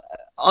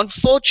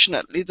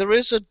 unfortunately, there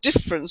is a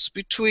difference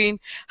between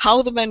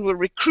how the men were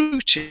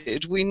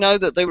recruited. We know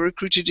that they were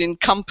recruited in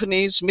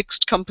companies,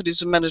 mixed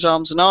companies of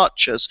men-at-arms and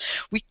archers.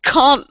 We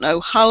can't know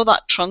how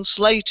that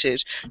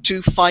translated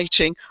to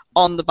fighting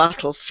on the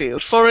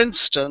battlefield. For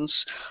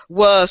instance,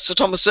 were Sir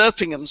Thomas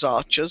Erpingham's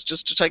archers,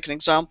 just to take an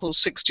example,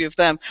 60 of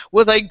them,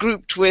 were they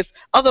grouped with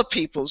other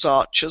people's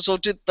archers, or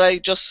did they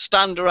just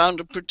stand around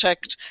and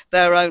protect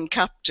their own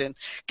captain?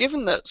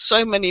 Given that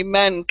so many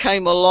men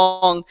came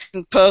along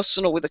in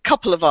person or with a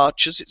couple of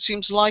archers, it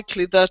seems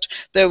likely that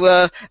there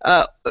were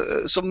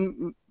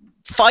some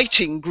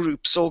fighting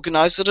groups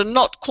organised that are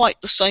not quite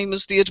the same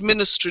as the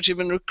administrative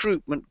and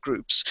recruitment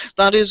groups.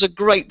 That is a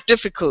great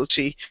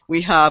difficulty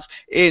we have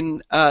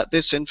in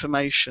this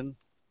information.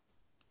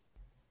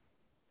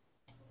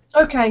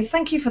 Okay,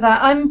 thank you for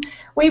that.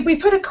 We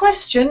put a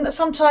question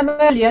sometime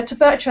earlier to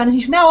Bertrand.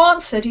 He's now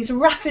answered. He's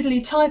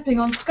rapidly typing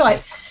on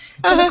Skype.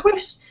 So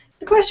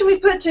the question we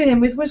put to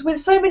him was, with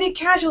so many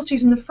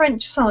casualties on the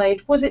French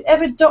side, was it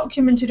ever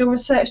documented or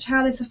researched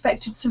how this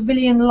affected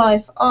civilian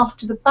life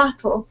after the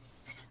battle?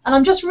 And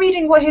I'm just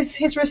reading what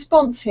his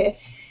response here.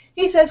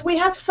 He says, we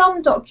have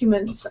some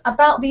documents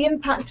about the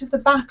impact of the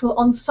battle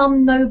on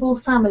some noble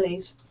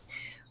families.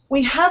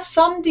 We have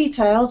some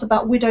details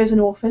about widows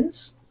and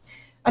orphans.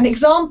 An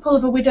example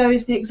of a widow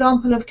is the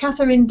example of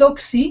Catherine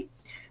d'Auxey,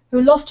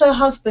 who lost her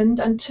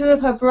husband and 2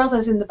 of her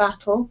brothers in the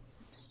battle.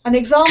 An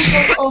example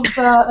of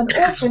an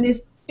orphan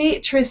is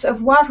Beatrice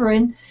of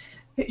Waverin.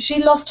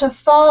 She lost her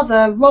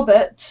father,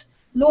 Robert,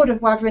 Lord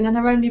of Waverin, and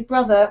her only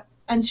brother,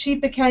 and she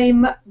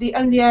became the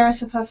only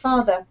heiress of her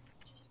father.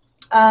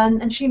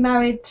 And she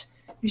married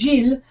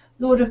Gilles,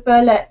 Lord of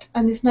Burlet,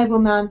 and this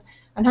nobleman,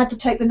 and had to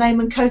take the name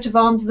and coat of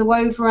arms of the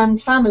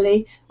Waverin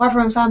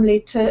family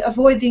to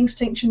avoid the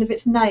extinction of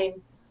its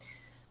name.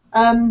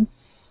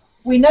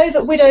 We know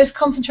that widows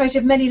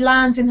concentrated many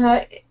lands in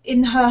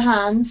her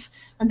hands,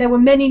 and there were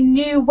many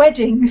new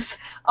weddings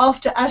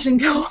after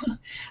Agincourt,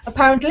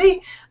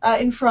 apparently,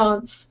 in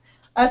France.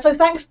 So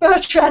thanks,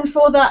 Bertrand,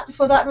 for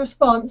that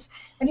response.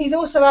 And he's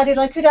also added,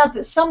 I could add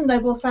that some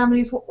noble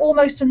families were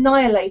almost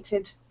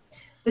annihilated.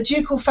 The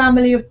ducal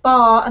family of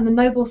Bar and the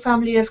noble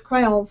family of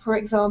Craon, for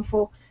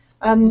example.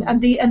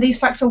 And these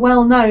facts are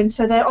well known,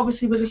 so there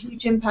obviously was a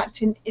huge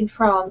impact in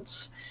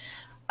France.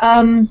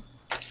 On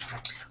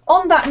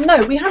that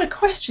note, we had a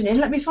question in,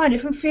 let me find it,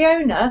 from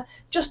Fiona,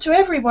 just to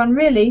everyone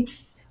really.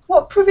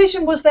 What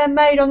provision was there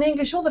made on the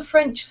English or the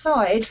French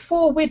side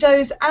for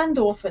widows and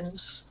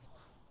orphans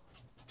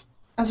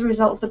as a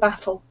result of the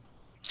battle?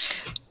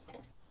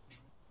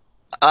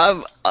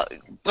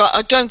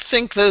 I don't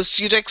think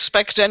you'd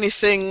expect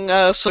anything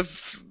sort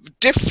of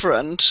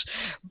different,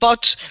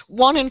 but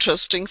one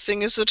interesting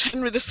thing is that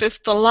Henry V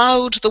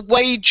allowed the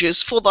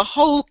wages for the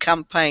whole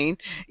campaign,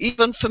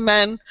 even for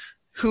men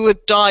who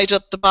had died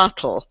at the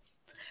battle.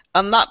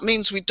 And that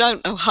means we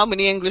don't know how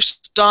many English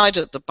died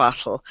at the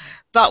battle.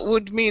 That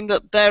would mean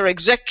that their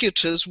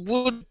executors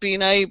would have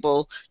been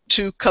able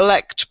to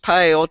collect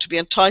pay, or to be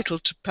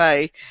entitled to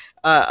pay,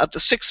 at the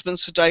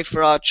 6pence a day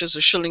for archers,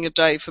 a shilling a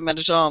day for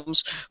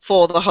men-at-arms,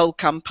 for the whole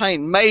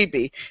campaign.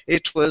 Maybe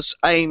it was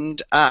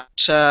aimed at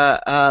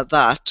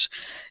that.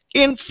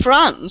 In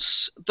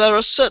France, there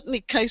are certainly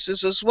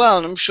cases as well,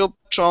 and I'm sure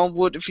Bertrand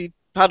would, if he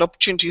had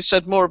opportunity,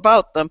 said more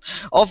about them,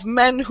 of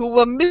men who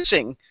were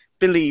missing,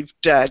 believed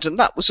dead, and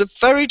that was a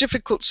very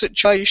difficult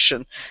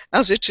situation,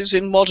 as it is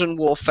in modern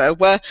warfare,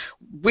 where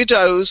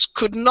widows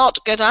could not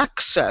get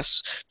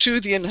access to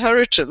the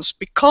inheritance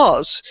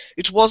because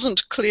it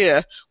wasn't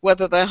clear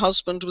whether their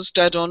husband was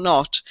dead or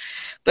not.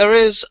 There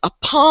is a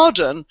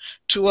pardon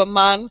to a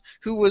man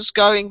who was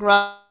going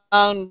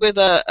round with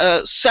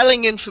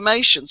selling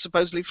information,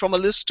 supposedly from a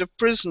list of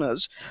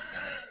prisoners,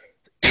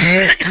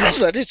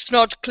 that it's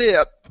not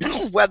clear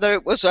whether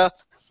it was a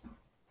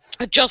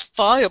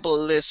justifiable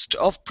list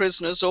of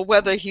prisoners or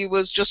whether he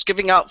was just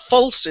giving out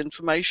false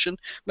information,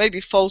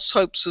 maybe false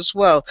hopes as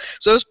well.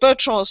 So as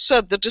Bertrand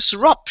said, the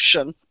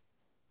disruption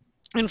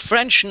in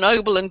French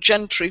noble and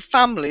gentry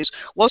families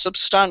was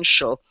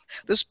substantial.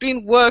 There's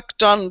been work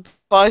done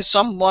by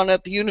someone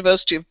at the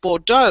University of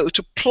Bordeaux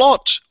to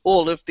plot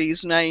all of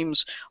these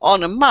names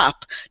on a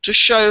map to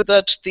show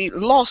that the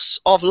loss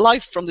of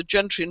life from the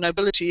gentry and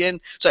nobility in,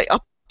 say,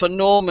 Upper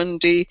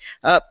Normandy,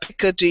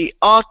 Picardy,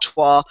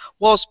 Artois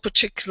was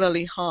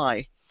particularly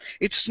high.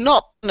 It's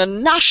not a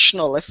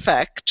national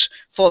effect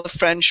for the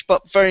French,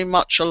 but very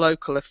much a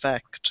local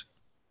effect.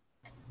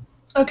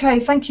 Okay,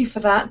 thank you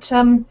for that.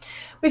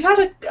 We've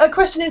had a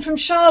question in from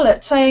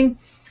Charlotte saying,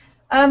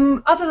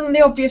 other than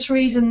the obvious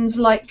reasons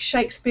like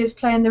Shakespeare's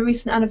play and the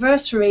recent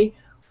anniversary,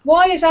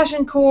 why is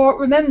Agincourt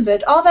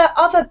remembered? Are there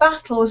other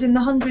battles in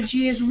the 100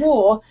 Years'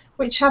 War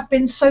which have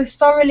been so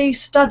thoroughly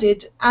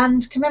studied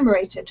and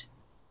commemorated?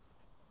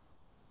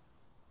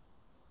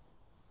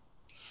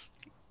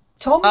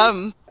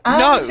 Tom?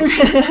 No.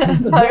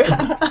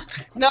 No.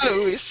 No,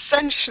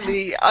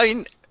 essentially,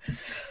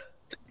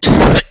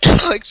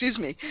 excuse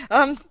me.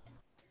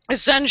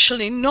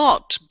 Essentially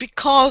not,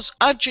 because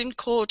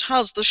Agincourt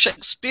has the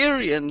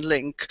Shakespearean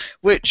link,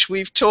 which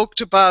we've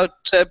talked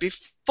about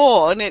before.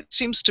 before, and it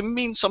seems to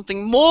mean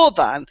something more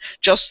than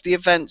just the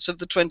events of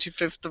the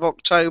 25th of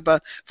October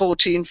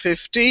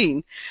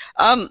 1415.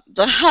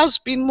 There has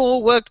been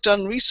more work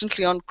done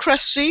recently on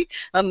Crécy,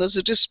 and there's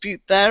a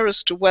dispute there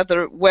as to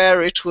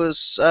where it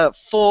was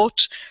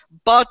fought,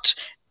 but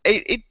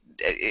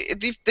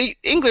the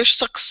English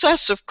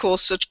success, of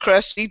course, at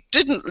Crécy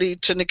didn't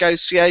lead to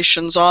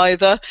negotiations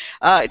either.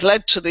 It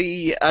led to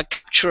the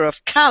capture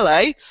of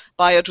Calais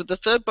by Edward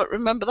III, but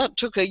remember that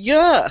took a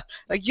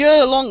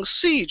year-long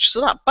siege, so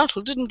that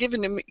battle didn't give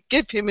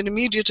him an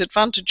immediate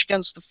advantage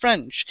against the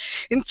French.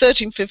 In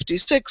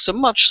 1356, a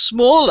much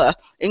smaller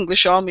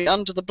English army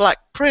under the Black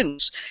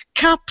Prince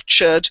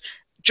captured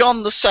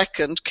John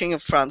II, King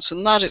of France,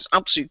 and that is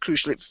absolutely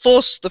crucial. It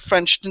forced the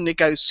French to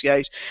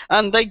negotiate,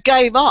 and they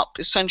gave up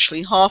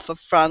essentially half of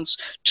France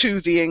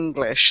to the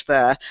English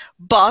there.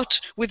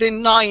 But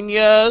within 9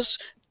 years,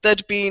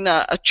 there'd been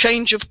a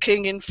change of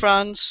king in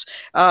France.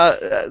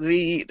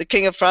 The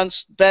King of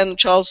France, then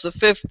Charles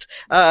V,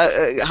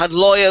 had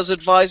lawyers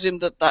advise him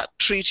that that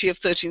treaty of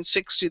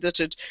 1360 that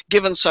had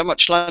given so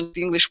much land to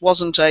the English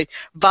wasn't a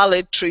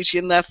valid treaty,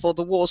 and therefore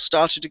the war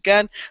started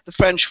again. The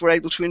French were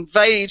able to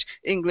invade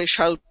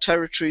English-held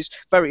territories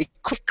very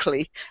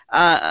quickly,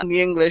 and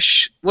the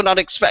English were not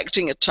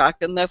expecting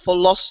attack and therefore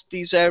lost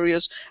these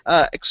areas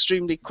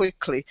extremely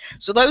quickly.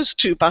 So those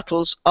two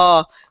battles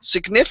are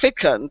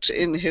significant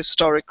in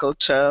historical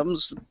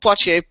terms,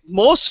 Poitiers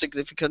more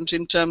significant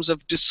in terms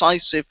of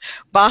decisive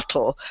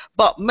battle,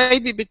 but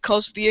maybe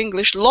because the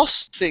English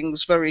lost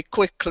things very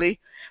quickly,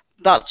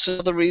 that's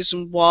another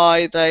reason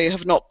why they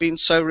have not been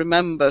so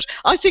remembered.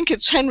 I think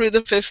it's Henry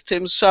V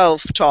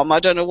himself, Tom. I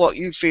don't know what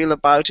you feel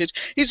about it.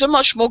 He's a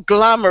much more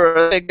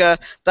glamorous figure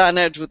than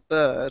Edward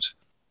III.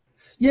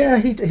 Yeah,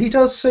 he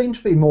does seem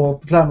to be more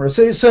glamorous,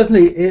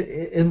 certainly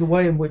in the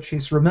way in which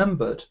he's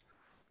remembered.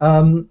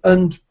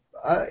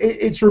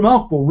 It's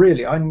remarkable,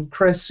 really. I mean,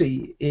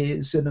 Crécy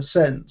is, in a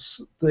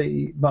sense,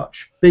 the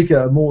much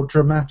bigger, more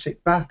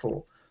dramatic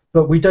battle,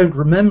 but we don't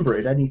remember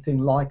it anything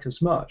like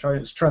as much. I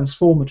mean, it's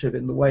transformative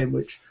in the way in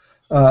which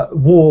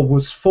war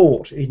was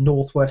fought in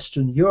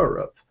northwestern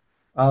Europe.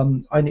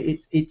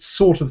 It's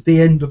sort of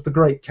the end of the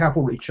great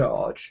cavalry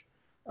charge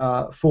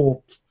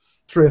for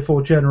 3 or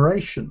 4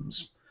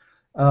 generations.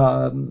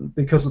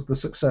 Because of the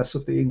success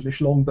of the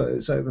English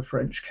longbows over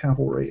French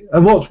cavalry.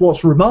 And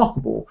what's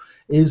remarkable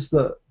is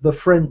that the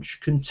French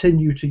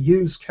continue to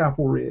use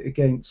cavalry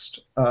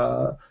against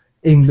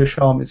English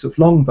armies of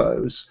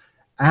longbows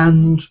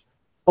and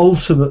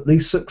ultimately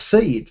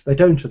succeed. They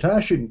don't at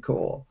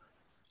Agincourt,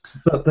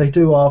 but they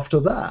do after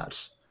that.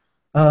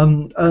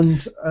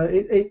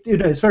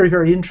 It's very,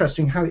 very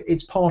interesting how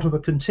it's part of a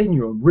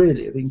continuum,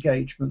 really, of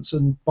engagements,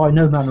 and by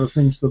no manner of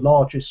means the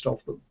largest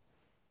of them.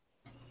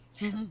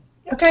 Mm-hmm.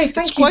 Okay,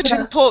 thank you. It's quite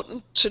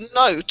important to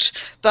note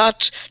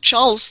that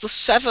Charles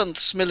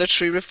VII's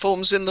military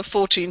reforms in the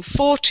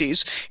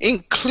 1440s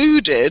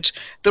included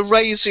the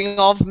raising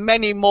of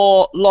many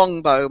more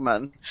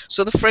longbowmen.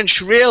 So the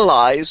French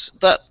realise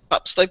that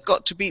perhaps they've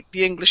got to beat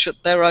the English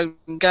at their own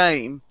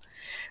game.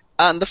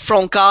 And the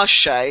Franc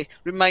Archer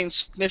remains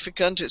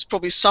significant. It's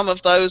probably some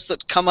of those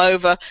that come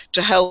over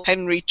to help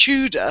Henry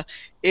Tudor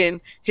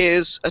in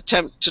his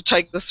attempt to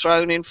take the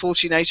throne in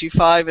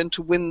 1485 and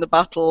to win the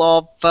Battle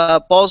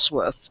of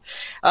Bosworth.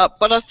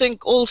 But I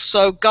think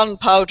also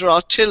gunpowder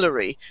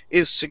artillery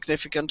is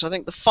significant. I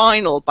think the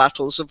final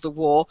battles of the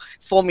war,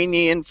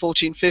 Formigny in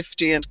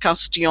 1450 and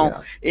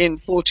Castillon in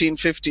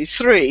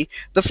 1453,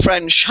 the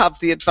French have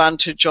the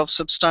advantage of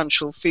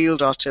substantial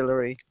field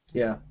artillery.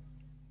 Yeah.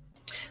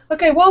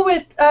 Okay, while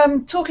we're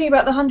talking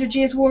about the 100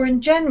 Years' War in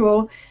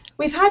general,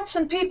 we've had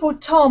some people,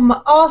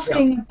 Tom,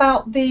 asking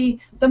about the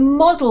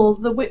model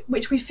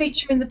which we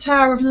feature in the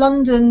Tower of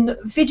London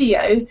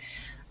video.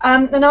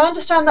 And I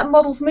understand that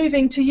model's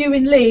moving to you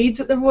in Leeds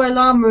at the Royal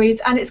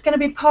Armouries, and it's going to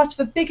be part of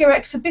a bigger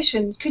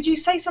exhibition. Could you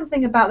say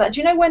something about that? Do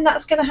you know when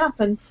that's going to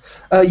happen?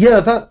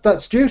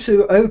 That's due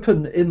to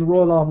open in the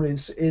Royal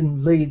Armouries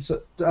in Leeds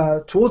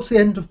towards the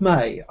end of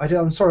May.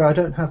 I'm sorry, I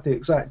don't have the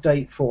exact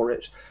date for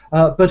it,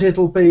 but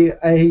it'll be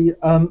a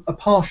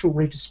partial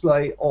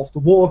redisplay of the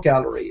War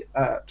Gallery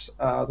at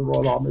the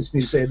Royal Armouries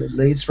Museum in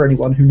Leeds, for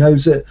anyone who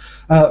knows it,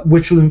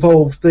 which will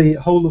involve the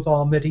whole of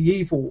our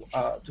medieval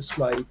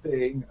display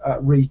being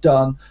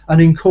redone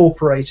and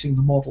incorporating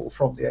the model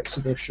from the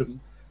exhibition,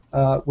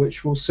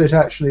 which will sit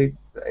actually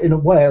in a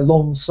way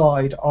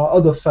alongside our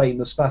other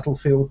famous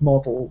battlefield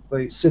model,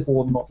 the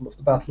Siborne model of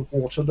the Battle of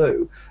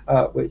Waterloo,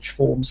 which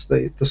forms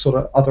the sort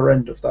of other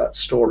end of that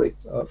story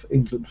of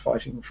England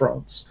fighting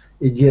France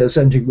in years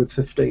ending with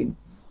 15.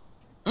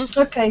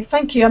 Okay,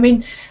 thank you. I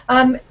mean,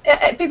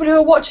 people who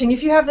are watching,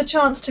 if you have the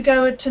chance to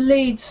go to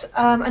Leeds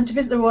and to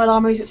visit the Royal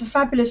Armouries, it's a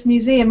fabulous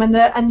museum,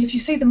 and if you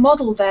see the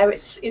model there,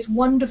 it's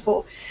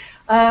wonderful.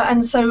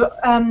 And so,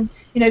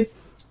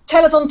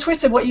 tell us on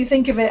Twitter what you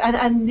think of it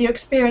and your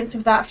experience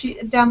of that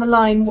down the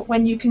line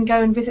when you can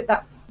go and visit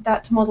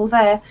that model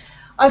there.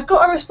 I've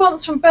got a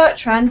response from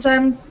Bertrand.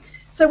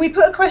 So we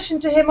put a question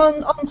to him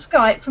on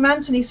Skype from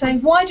Anthony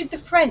saying, why did the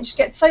French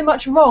get so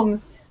much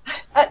wrong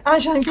at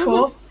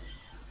Agincourt?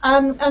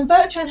 And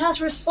Bertrand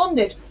has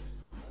responded.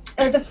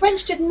 The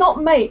French did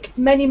not make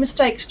many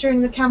mistakes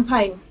during the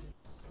campaign,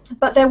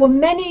 but there were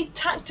many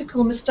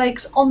tactical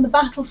mistakes on the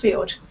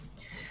battlefield.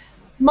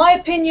 My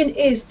opinion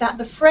is that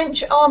the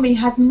French army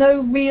had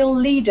no real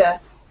leader,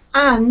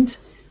 and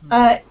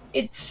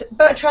it's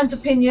Bertrand's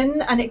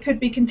opinion, and it could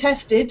be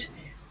contested,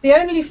 the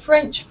only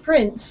French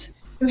prince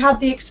who had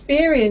the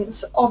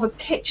experience of a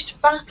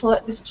pitched battle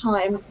at this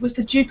time was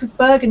the Duke of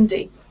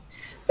Burgundy.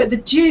 But the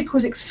Duke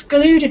was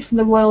excluded from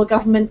the royal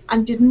government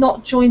and did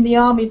not join the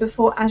army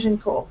before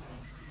Agincourt.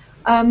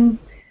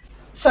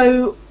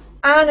 So,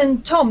 Anne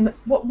and Tom,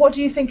 what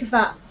do you think of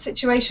that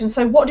situation?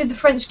 So, what did the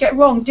French get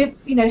wrong?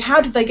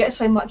 How did they get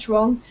so much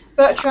wrong?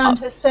 Bertrand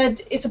has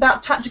said it's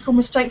about tactical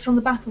mistakes on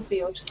the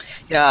battlefield.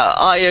 Yeah,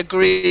 I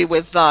agree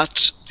with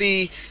that.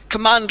 The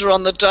commander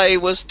on the day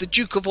was the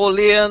Duke of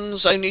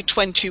Orleans, only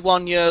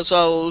 21 years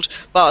old,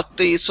 but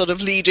the sort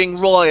of leading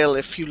royal,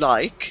 if you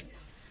like.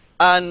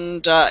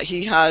 And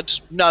he had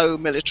no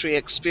military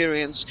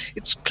experience.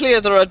 It's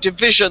clear there are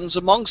divisions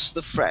amongst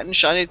the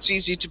French, and it's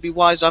easy to be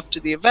wise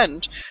after the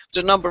event,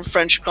 but a number of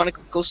French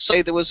chronicles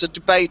say there was a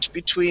debate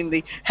between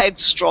the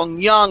headstrong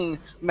young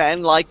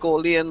men like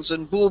Orleans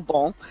and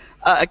Bourbon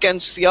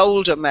against the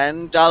older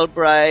men,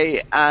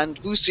 d'Albret and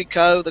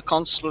Boucicaut, the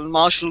consul and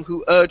marshal,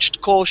 who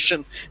urged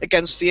caution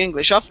against the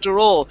English. After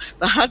all,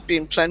 there had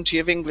been plenty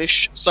of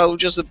English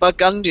soldiers. The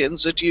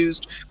Burgundians had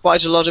used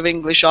quite a lot of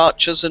English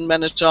archers and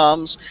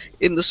men-at-arms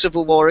in the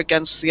civil war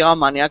against the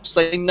Armagnacs.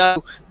 They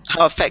know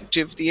how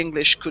effective the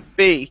English could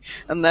be,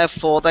 and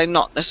therefore they're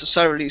not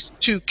necessarily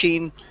too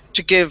keen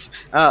to give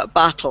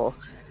battle.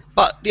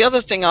 But the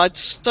other thing I'd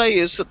say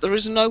is that there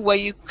is no way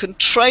you can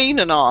train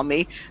an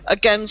army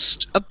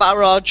against a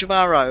barrage of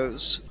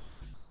arrows.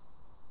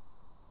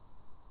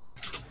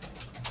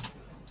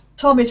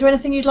 Tom, is there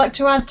anything you'd like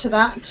to add to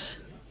that?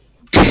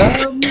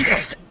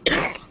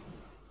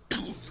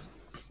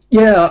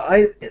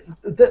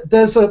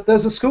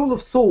 There's a school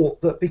of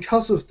thought that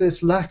because of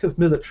this lack of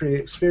military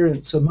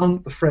experience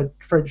among the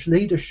French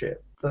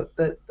leadership,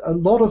 that a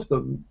lot of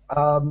them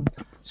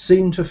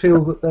seem to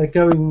feel that they're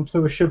going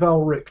to a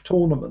chivalric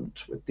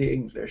tournament with the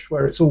English,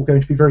 where it's all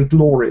going to be very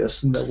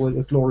glorious and there will be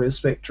a glorious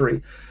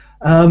victory.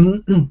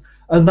 And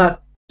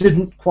that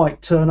didn't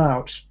quite turn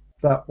out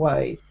that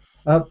way.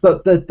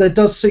 But there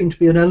does seem to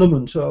be an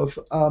element of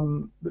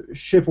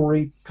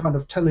chivalry kind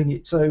of telling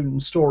its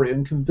own story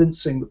and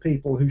convincing the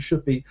people who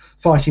should be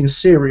fighting a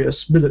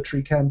serious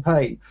military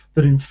campaign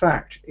that in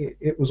fact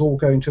it was all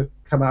going to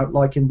come out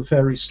like in the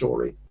fairy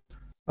story.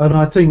 And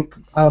I think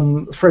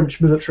French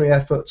military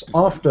efforts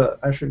after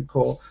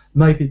Agincourt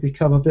maybe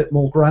become a bit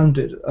more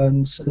grounded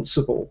and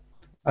sensible.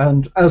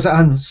 And as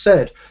Anne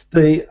said,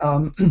 the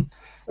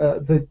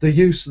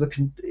use of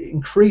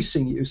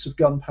increasing use of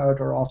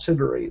gunpowder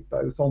artillery,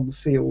 both on the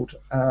field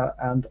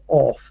and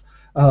off,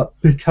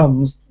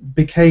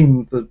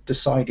 became the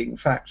deciding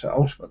factor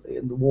ultimately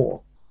in the war.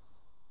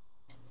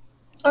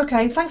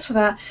 Okay, thanks for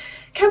that.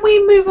 Can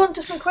we move on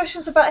to some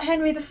questions about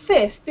Henry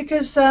V?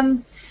 Because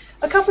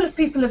a couple of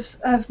people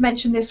have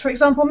mentioned this. For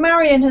example,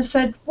 Marion has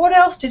said, what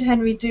else did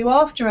Henry do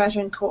after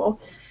Agincourt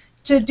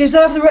to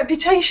deserve the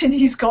reputation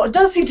he's got?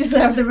 Does he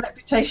deserve the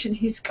reputation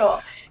he's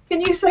got? Can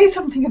you say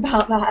something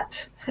about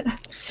that?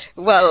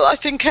 Well, I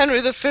think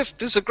Henry V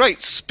is a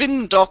great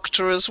spin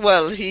doctor as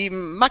well. He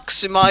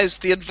maximised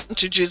the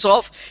advantages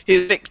of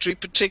his victory,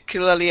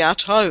 particularly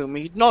at home.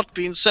 He'd not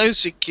been so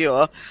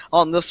secure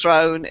on the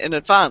throne in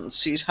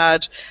advance. He'd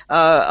had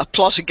a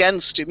plot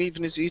against him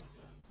even as he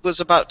was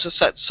about to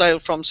set sail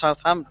from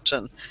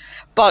Southampton.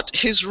 But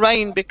his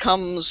reign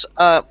becomes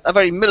a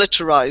very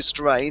militarized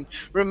reign.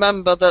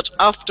 Remember that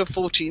after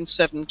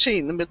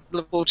 1417, the middle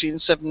of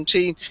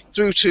 1417,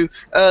 through to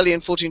early in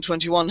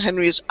 1421,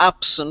 Henry is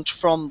absent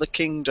from the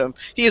kingdom.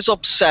 He is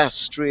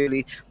obsessed,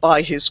 really,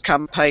 by his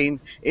campaign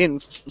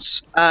in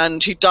France,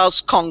 and he does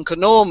conquer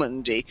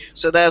Normandy.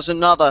 So there's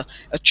another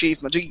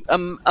achievement,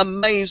 an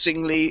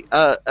amazingly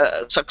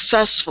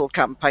successful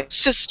campaign,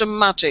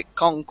 systematic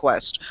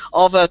conquest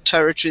of a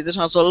territory that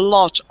has a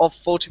lot of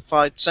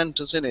fortified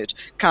centres in it.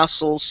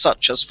 Castles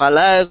such as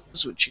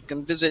Falaise, which you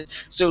can visit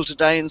still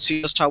today and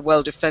see just how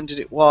well defended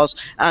it was,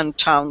 and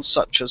towns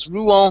such as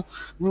Rouen,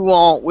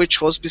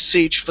 which was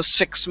besieged for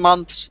 6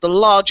 months, the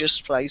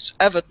largest place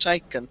ever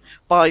taken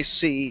by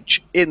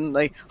siege in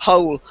the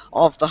whole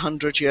of the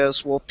 100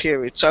 Years' War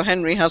period. So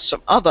Henry has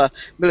some other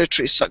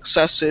military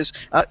successes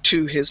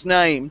to his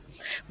name.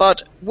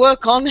 But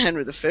work on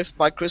Henry V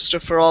by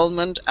Christopher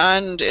Almond,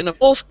 and in a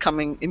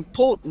forthcoming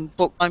important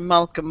book by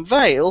Malcolm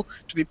Vail,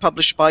 to be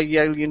published by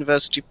Yale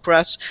University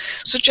Press,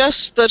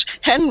 suggests that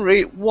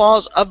Henry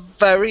was a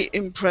very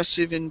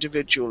impressive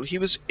individual. He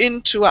was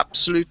into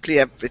absolutely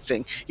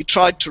everything. He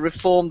tried to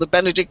reform the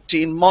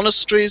Benedictine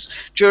monasteries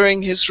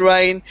during his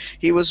reign.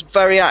 He was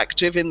very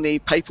active in the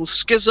Papal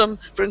Schism.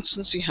 For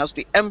instance, he has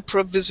the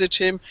Emperor visit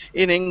him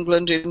in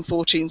England in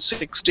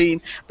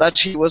 1416, that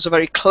he was a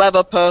very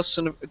clever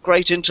person, a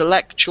great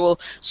intellectual,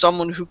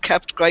 someone who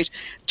kept great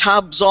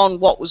tabs on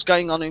what was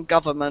going on in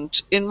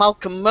government. In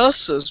Malcolm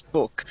Mercer's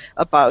book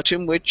about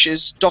him, which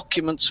is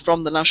Documents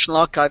from the National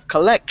Archive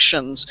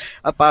collections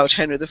about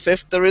Henry V,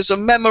 there is a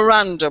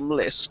memorandum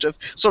list of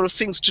sort of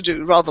things to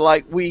do, rather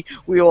like we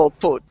all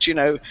put, you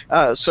know,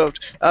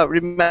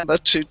 remember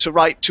to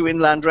write to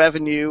Inland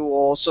Revenue,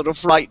 or sort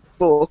of write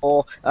book,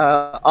 or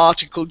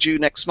article due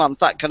next month,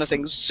 that kind of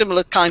thing.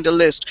 Similar kind of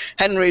list.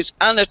 Henry's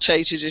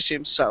annotated it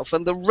himself,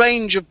 and the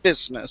range of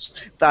business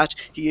that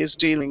he is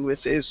dealing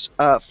with is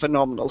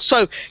phenomenal.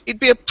 So he'd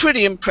be a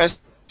pretty impressive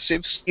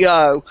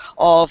CEO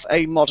of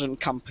a modern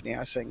company,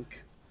 I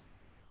think.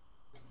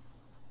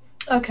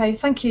 Okay,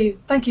 thank you.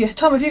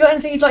 Tom, have you got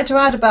anything you'd like to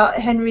add about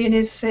Henry and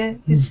his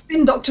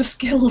spin doctor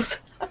skills?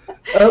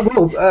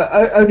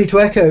 Only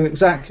to echo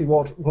exactly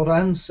what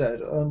Anne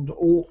said, and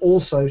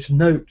also to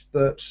note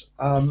that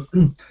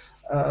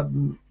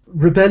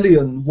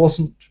rebellion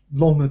wasn't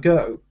long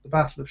ago. The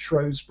Battle of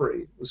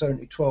Shrewsbury was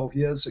only 12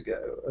 years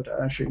ago at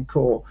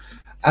Agincourt,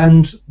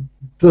 and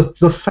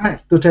the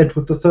fact that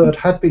Edward III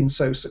had been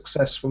so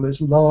successful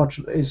is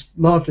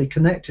largely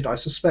connected, I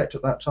suspect,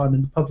 at that time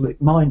in the public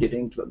mind in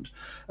England,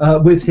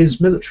 with his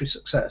military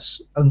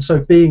success. And so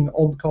being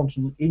on the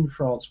continent in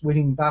France,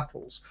 winning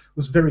battles,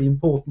 was very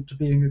important to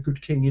being a good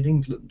king in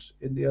England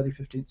in the early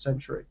 15th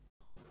century.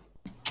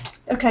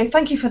 Okay,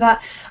 thank you for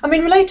that. I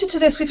mean, related to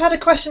this, we've had a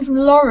question from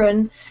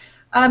Lauren.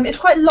 It's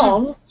quite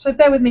long, so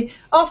bear with me.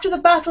 After the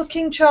battle,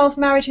 King Charles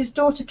married his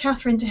daughter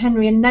Catherine to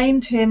Henry and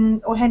named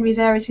him, or Henry's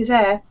heir, as his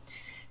heir.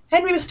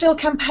 Henry was still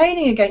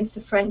campaigning against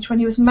the French when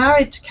he was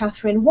married to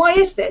Catherine. Why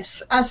is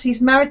this, as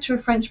he's married to a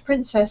French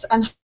princess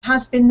and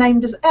has been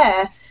named as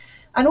heir?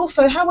 And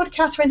also, how would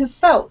Catherine have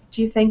felt,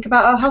 do you think,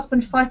 about her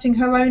husband fighting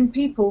her own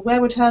people?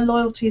 Where would her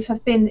loyalties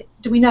have been?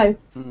 Do we know?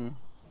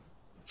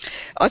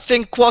 I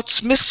think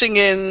what's missing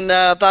in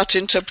that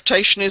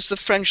interpretation is the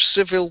French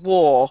Civil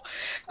War.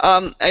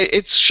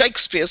 It's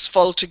Shakespeare's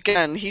fault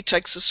again. He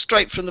takes us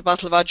straight from the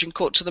Battle of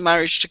Agincourt to the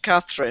marriage to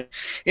Catherine.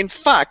 In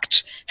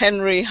fact,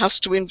 Henry has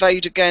to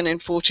invade again in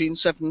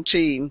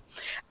 1417.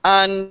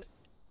 And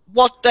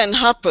what then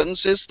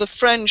happens is the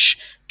French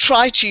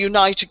try to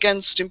unite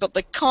against him, but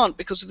they can't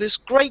because of this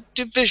great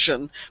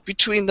division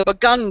between the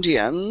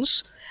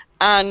Burgundians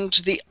and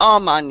the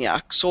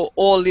Armagnacs, or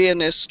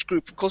Orleanist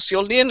group. Of course, the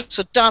Orleanists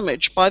are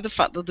damaged by the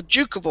fact that the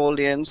Duke of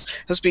Orleans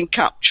has been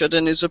captured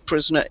and is a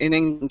prisoner in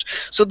England.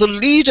 So the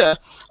leader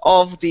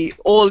of the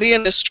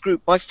Orleanist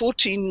group by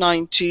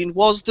 1419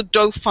 was the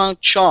Dauphin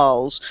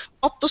Charles,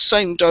 not the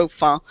same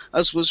Dauphin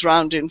as was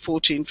round in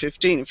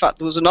 1415. In fact,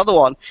 there was another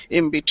one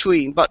in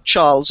between, but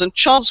Charles. And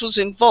Charles was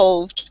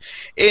involved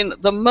in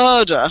the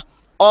murder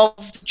of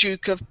the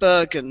Duke of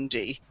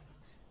Burgundy.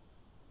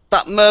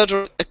 That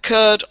murder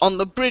occurred on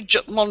the bridge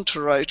at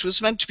Montereau. It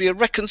was meant to be a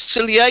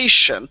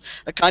reconciliation,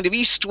 a kind of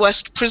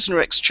east-west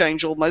prisoner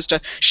exchange, almost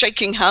a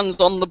shaking hands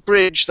on the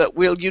bridge that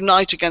will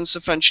unite against the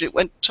French. And it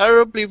went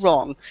terribly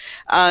wrong,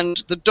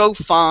 and the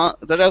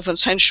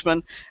Dauphin's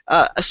henchman,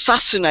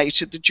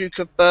 assassinated the Duke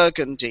of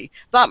Burgundy.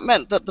 That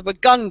meant that the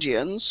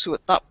Burgundians, who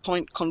at that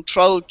point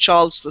controlled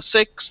Charles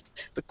VI,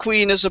 the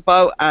Queen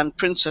Isabeau, and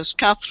Princess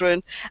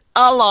Catherine,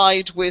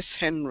 allied with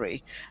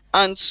Henry.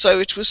 And so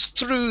it was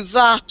through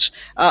that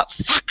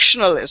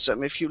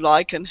factionalism, if you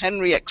like, and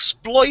Henry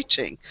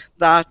exploiting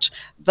that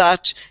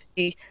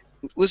he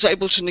was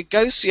able to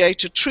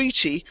negotiate a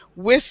treaty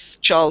with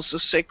Charles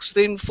VI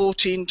in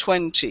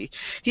 1420.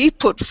 He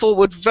put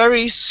forward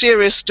very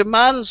serious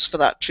demands for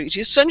that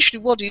treaty.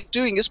 Essentially what he's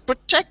doing is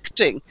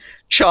protecting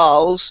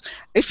Charles,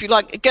 if you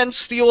like,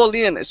 against the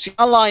Orleanists,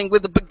 allying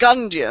with the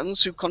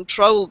Burgundians who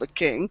control the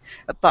king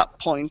at that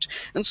point.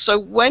 And so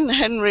when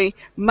Henry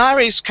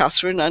marries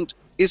Catherine and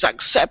is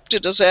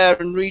accepted as heir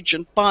and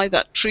regent by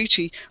that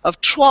Treaty of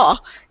Troyes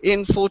in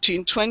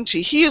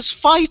 1420, he is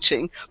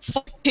fighting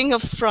for the King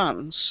of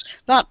France.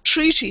 That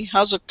treaty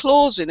has a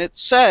clause in it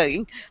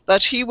saying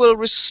that he will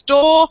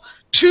restore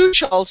to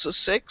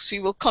Charles VI, he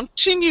will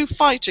continue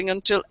fighting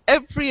until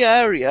every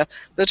area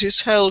that is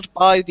held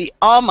by the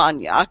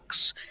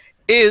Armagnacs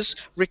is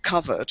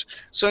recovered.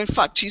 So in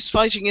fact he's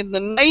fighting in the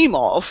name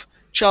of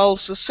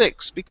Charles VI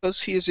because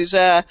he is his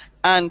heir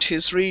and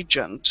his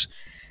regent.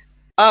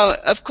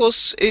 Of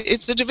course,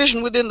 it's the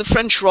division within the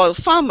French royal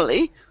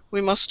family,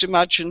 we must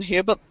imagine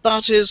here, but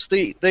that is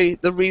the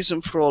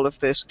reason for all of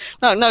this.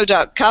 Now, no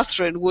doubt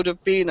Catherine would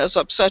have been as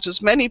upset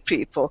as many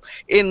people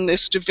in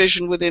this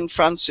division within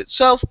France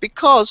itself,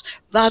 because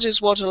that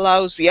is what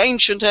allows the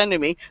ancient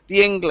enemy,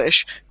 the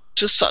English,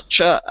 to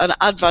such an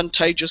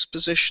advantageous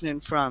position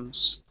in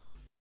France.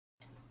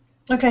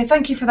 Okay,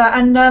 thank you for that.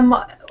 And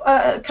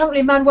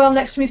currently Manuel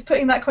next to me is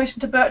putting that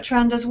question to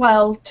Bertrand as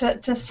well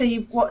to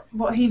see what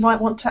he might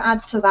want to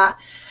add to that.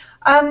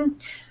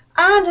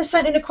 Anne has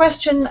sent in a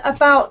question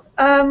about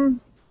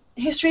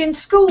history in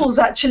schools,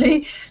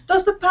 actually.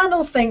 Does the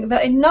panel think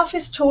that enough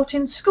is taught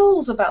in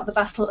schools about the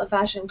Battle of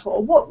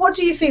Agincourt? What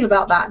do you feel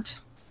about that?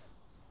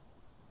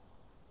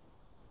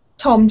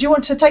 Tom, do you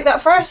want to take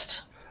that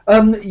first?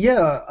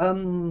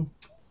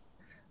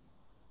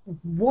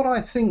 What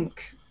I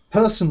think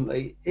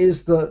personally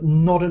is that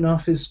not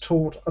enough is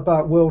taught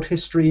about world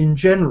history in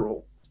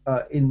general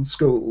in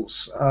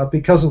schools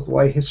because of the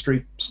way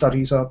history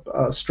studies are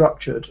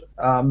structured.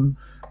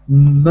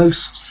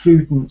 Most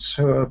students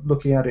who are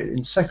looking at it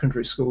in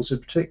secondary schools in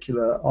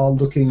particular are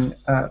looking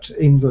at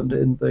England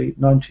in the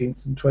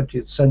 19th and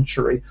 20th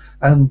century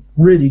and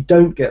really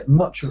don't get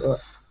much of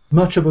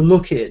a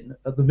look in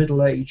at the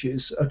Middle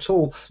Ages at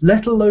all,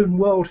 let alone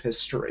world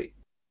history,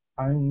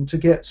 and to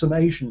get some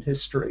Asian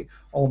history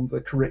on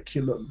the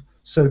curriculum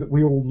so that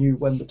we all knew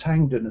when the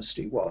Tang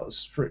dynasty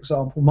was, for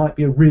example, might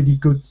be a really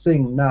good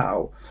thing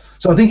now.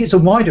 So I think it's a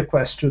wider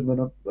question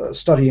than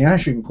studying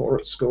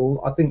Agincourt at school.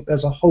 I think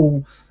there's a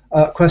whole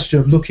question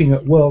of looking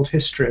at world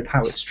history and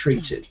how it's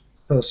treated,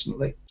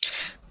 personally.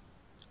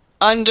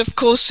 And of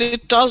course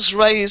it does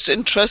raise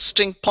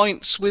interesting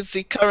points with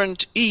the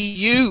current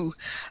EU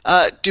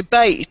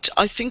debate.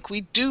 I think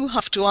we do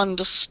have to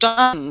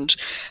understand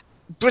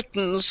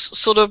Britain's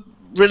sort of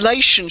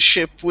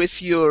relationship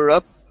with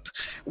Europe,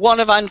 one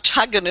of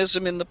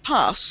antagonism in the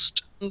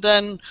past, and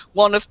then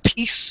one of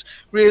peace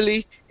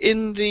really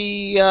in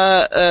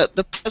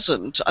the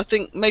present. I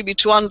think maybe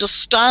to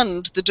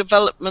understand the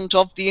development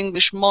of the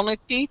English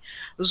monarchy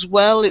as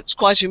well, it's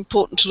quite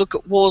important to look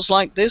at wars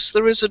like this.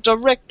 There is a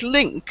direct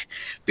link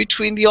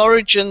between the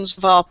origins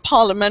of our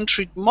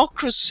parliamentary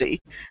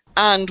democracy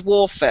and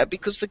warfare,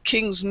 because the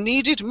kings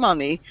needed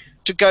money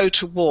to go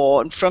to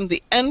war, and from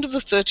the end of the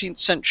 13th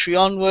century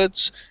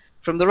onwards,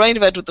 from the reign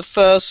of Edward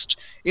I,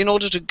 in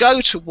order to go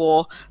to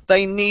war,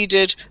 they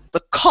needed the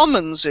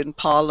commons in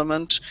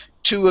Parliament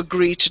to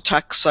agree to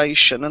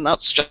taxation, and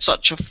that's just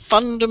such a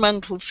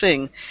fundamental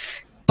thing.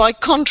 By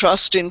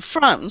contrast, in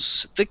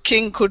France, the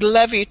king could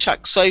levy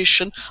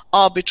taxation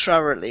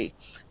arbitrarily.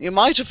 You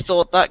might have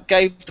thought that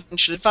gave the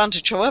French an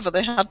advantage. However,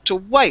 they had to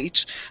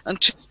wait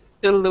until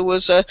there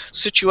was a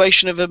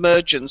situation of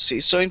emergency.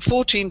 So in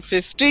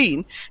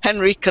 1415,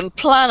 Henry can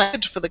plan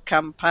ahead for the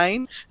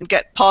campaign and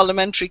get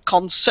parliamentary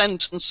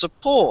consent and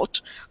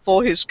support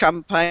for his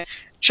campaign.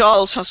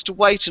 Charles has to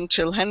wait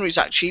until Henry's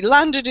actually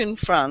landed in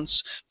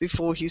France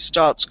before he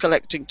starts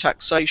collecting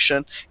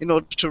taxation in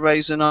order to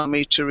raise an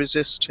army to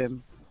resist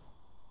him.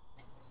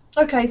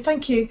 Okay,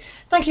 thank you.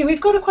 Thank you. We've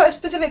got quite a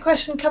specific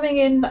question coming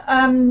in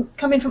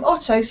from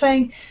Otto,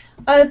 saying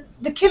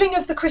the killing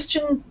of the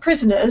Christian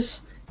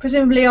prisoners,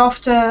 presumably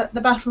after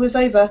the battle was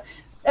over,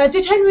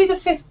 did Henry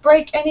V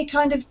break any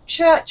kind of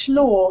church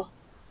law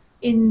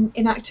in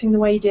acting the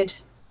way he did?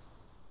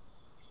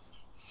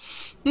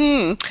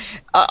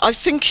 I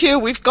think here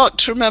we've got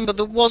to remember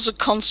there was a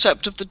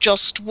concept of the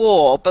just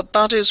war, but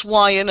that is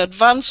why in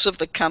advance of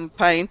the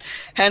campaign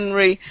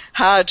Henry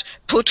had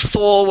put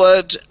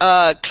forward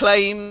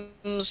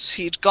claims,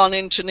 he'd gone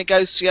into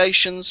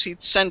negotiations,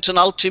 he'd sent an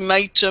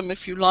ultimatum,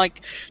 if you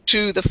like,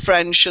 to the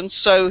French, and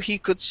so he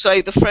could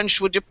say the French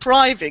were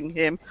depriving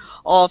him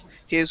of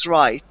his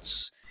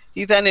rights.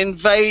 He then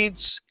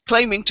invades,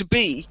 claiming to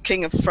be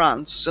King of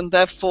France, and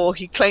therefore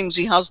he claims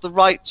he has the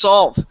rights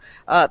of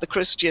the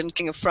Christian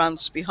King of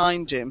France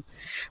behind him.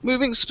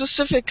 Moving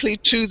specifically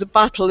to the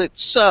battle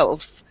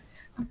itself,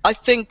 I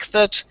think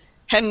that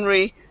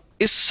Henry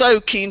is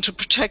so keen to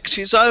protect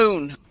his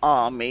own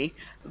army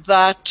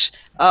that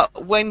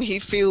when he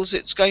feels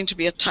it's going to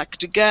be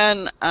attacked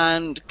again,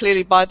 and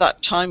clearly by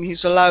that time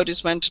he's allowed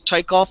his men to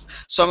take off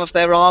some of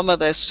their armour,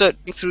 they're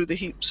searching through the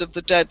heaps of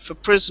the dead for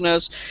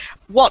prisoners,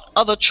 what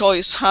other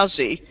choice has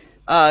he?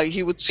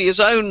 He would see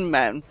his own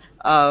men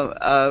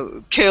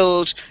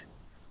killed.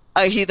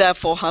 He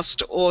therefore has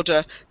to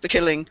order the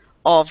killing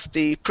of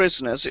the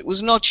prisoners. It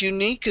was not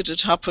unique. It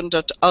had happened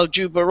at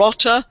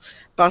Aljubarrota,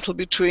 battle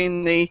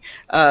between the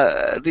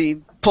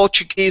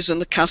Portuguese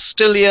and the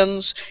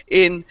Castilians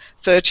in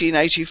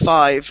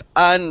 1385.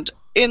 And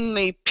in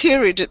the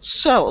period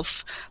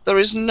itself, there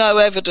is no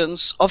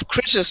evidence of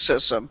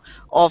criticism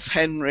of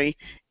Henry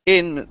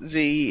in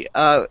the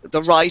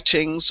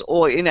writings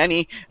or in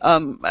any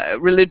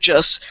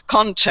religious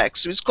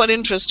context. It was quite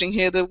interesting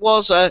here. There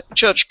was a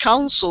church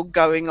council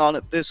going on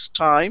at this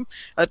time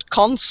at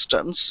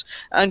Constance,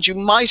 and you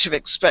might have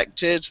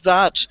expected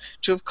that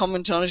to have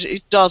commented on it.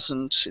 It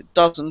doesn't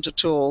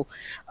at all.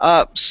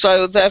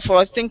 So therefore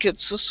I think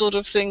it's the sort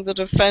of thing that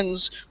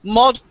offends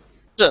modern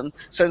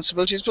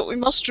sensibilities, but we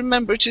must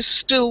remember it is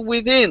still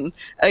within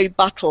a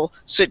battle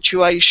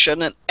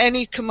situation, and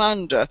any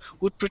commander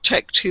would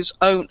protect his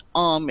own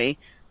army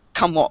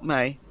come what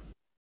may.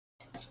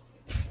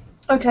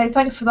 Okay,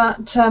 thanks for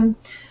that. Tom,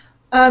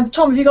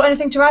 have you got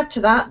anything to add to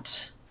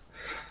that?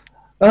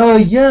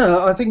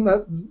 Yeah, I think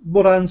that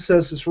what Anne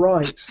says is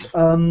right.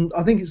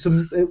 I think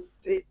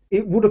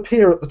it would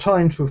appear at the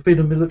time to have been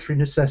a military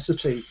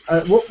necessity.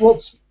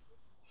 What's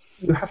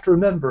you have to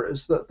remember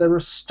is that there are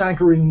a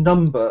staggering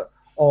number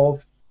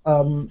of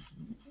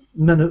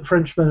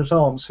French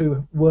men-at-arms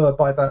who were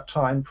by that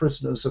time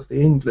prisoners of the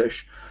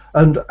English,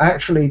 and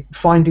actually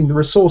finding the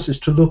resources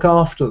to look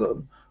after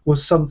them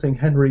was something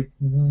Henry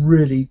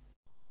really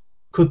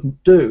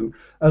couldn't do.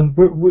 And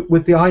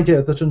with the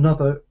idea that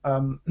another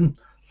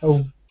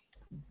whole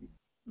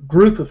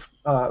group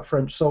of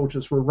French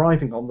soldiers were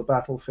arriving on the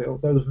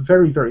battlefield, there was a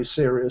very, very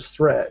serious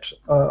threat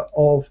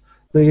of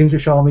the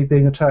English army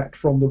being attacked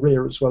from the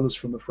rear as well as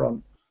from the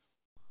front.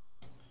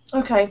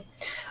 Okay,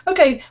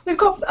 okay. We've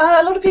got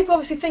a lot of people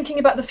obviously thinking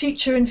about the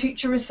future and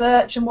future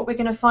research and what we're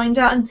going to find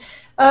out.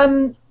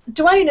 And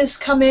Dwayne has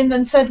come in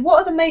and said,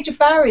 what are the major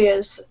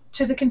barriers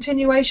to the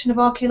continuation of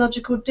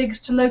archaeological digs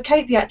to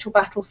locate the actual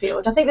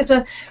battlefield? I think there's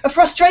a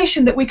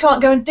frustration that we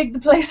can't go and dig the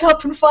place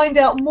up and find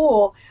out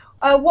more.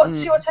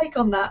 What's your take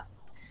on that?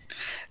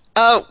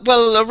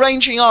 Well,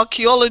 arranging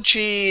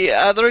archaeology,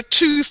 there are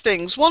two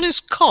things. One is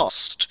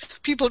cost.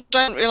 People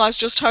don't realise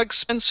just how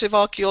expensive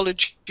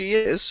archaeology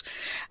is.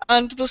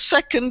 And the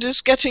second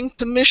is getting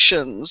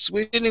permissions.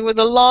 We're dealing with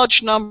a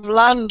large number of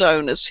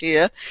landowners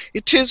here.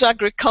 It is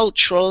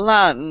agricultural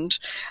land.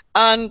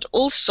 And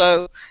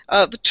also,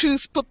 put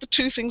the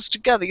two things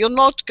together. You're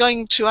not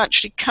going to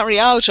actually carry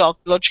out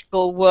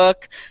archaeological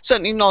work,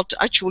 certainly not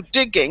actual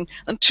digging,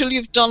 until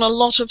you've done a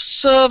lot of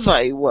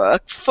survey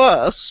work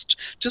first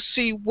to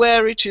see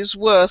where it is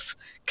worth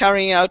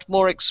carrying out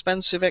more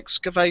expensive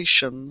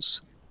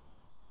excavations.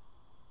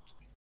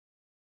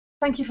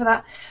 Thank you for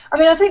that. I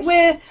mean, I think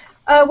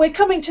we're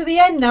coming to the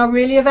end now,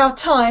 really, of our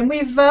time.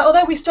 We've,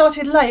 although we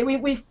started late,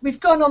 we've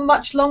gone on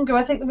much longer,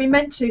 I think, than we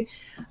meant to.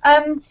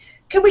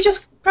 Can we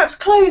just perhaps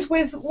close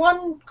with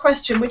one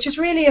question, which is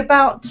really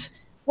about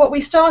what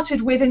we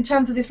started with in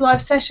terms of this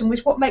live session,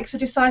 which what makes a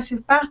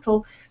decisive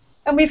battle?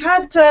 And we've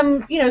had,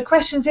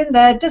 questions in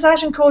there. Does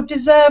Agincourt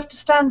deserve to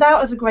stand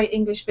out as a great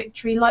English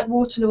victory, like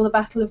Waterloo or the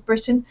Battle of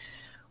Britain?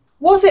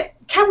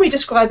 Can we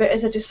describe it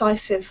as a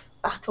decisive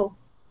battle?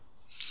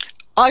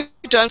 I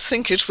don't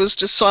think it was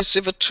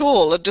decisive at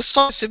all. A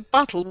decisive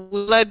battle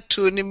led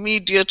to an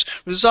immediate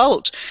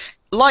result.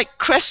 Like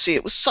Crécy,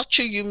 it was such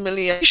a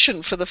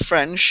humiliation for the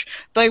French,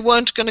 they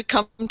weren't going to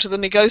come to the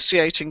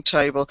negotiating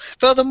table.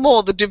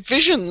 Furthermore, the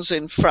divisions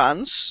in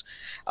France,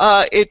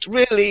 it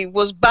really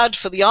was bad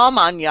for the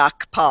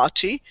Armagnac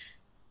party.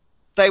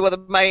 They were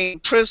the main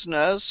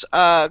prisoners.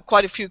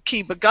 Quite a few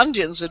key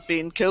Burgundians had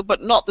been killed,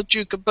 but not the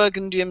Duke of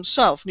Burgundy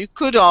himself. And you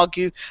could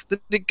argue that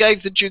it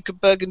gave the Duke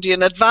of Burgundy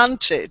an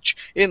advantage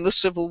in the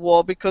civil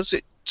war because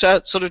it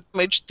sort of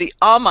damaged the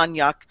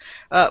Armagnac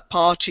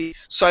party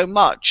so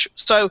much.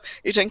 So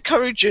it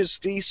encourages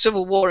the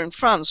civil war in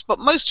France. But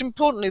most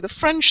importantly, the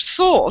French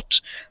thought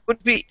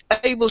would be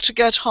able to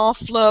get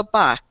Harfleur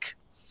back.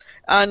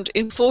 And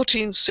in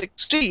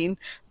 1416,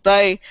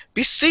 they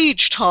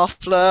besieged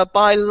Harfleur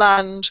by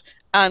land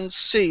and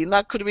sea, and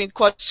that could have been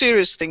quite a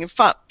serious thing. In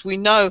fact, we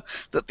know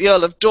that the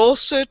Earl of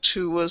Dorset,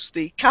 who was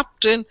the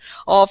captain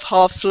of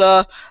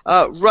Harfleur,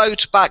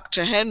 wrote back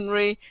to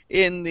Henry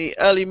in the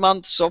early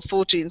months of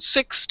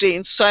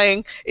 1416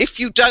 saying, if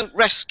you don't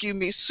rescue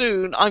me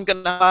soon, I'm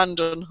going to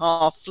abandon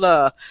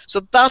Harfleur.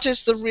 So that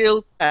is the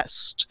real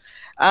test.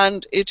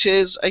 And it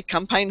is a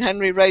campaign.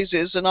 Henry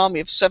raises an army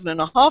of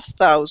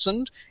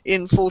 7,500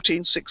 in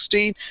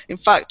 1416. In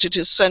fact, it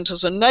is sent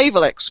as a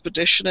naval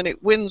expedition, and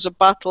it wins a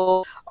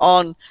battle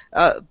on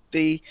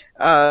in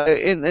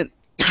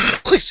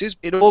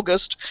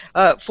August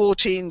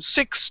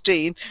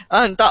 1416,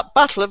 and that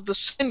Battle of the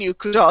Seine, you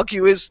could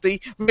argue, is the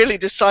really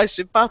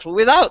decisive battle.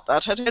 Without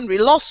that, had Henry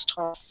lost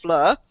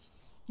Harfleur,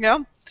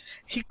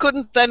 he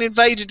couldn't then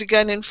invade it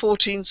again in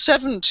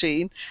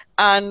 1417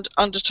 and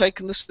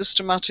undertaken the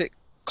systematic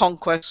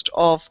conquest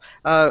of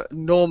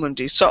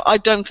Normandy. So I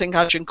don't think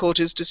Agincourt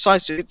is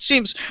decisive. It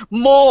seems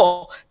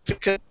more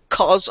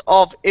because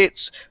of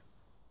its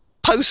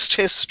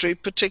post-history,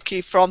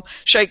 particularly from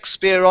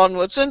Shakespeare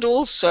onwards, and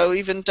also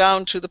even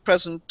down to the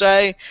present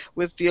day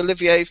with the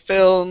Olivier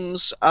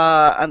films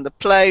and the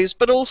plays,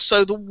 but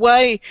also the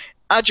way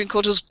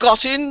Agincourt has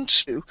got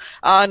into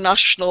our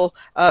national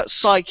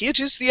psyche.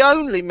 It is the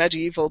only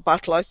medieval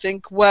battle, I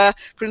think, where,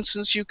 for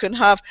instance, you can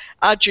have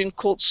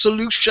Agincourt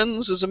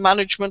Solutions as a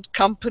management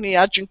company,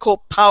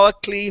 Agincourt Power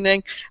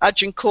Cleaning,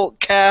 Agincourt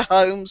Care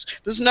Homes.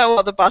 There's no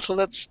other battle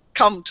that's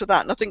come to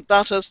that, and I think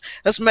that has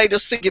made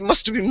us think it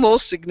must have been more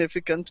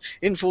significant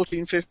in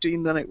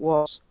 1415 than it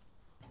was.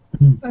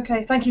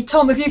 Okay, thank you.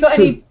 Tom, have you got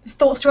any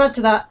thoughts to add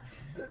to that?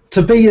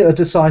 To be a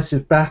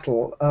decisive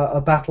battle,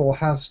 a battle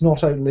has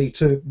not only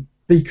to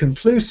be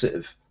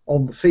conclusive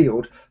on the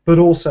field, but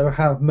also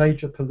have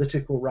major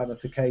political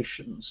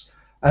ramifications,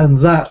 and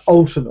that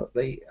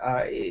ultimately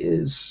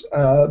is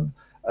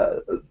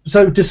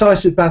so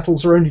decisive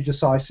battles are only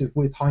decisive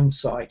with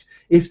hindsight.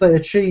 If they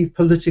achieve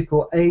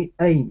political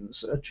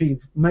aims,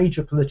 achieve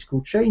major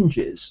political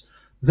changes,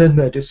 then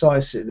they're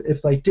decisive.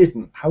 If they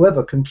didn't,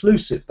 however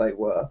conclusive they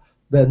were,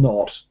 they're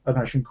not, and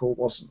Agincourt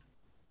wasn't.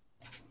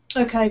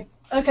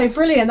 Okay,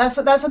 brilliant. That's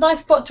a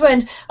nice spot to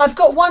end. I've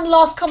got one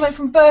last comment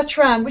from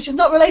Bertrand, which is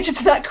not related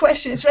to that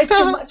question. It's related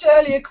to a much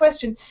earlier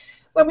question.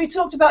 When we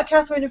talked about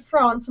Catherine of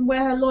France and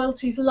where her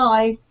loyalties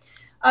lie,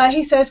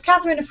 he says,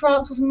 Catherine of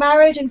France was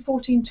married in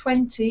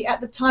 1420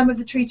 at the time of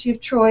the Treaty of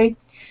Troyes.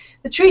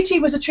 The treaty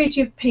was a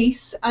treaty of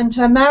peace, and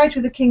her marriage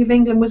with the King of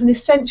England was an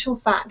essential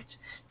fact,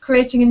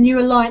 creating a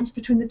new alliance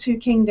between the two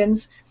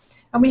kingdoms.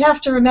 And we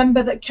have to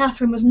remember that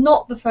Catherine was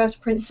not the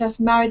first princess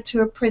married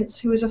to a prince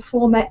who was a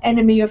former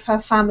enemy of her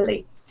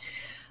family.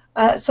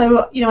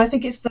 So, you know, I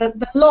think it's the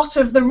lot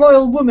of the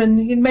royal woman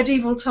in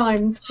medieval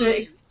times to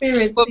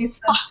experience Well, these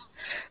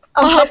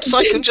perhaps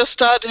I can things.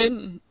 just add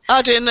in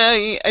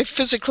a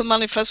physical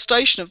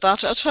manifestation of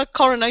that. At her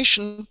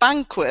coronation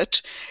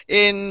banquet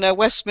in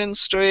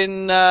Westminster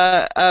in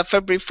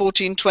February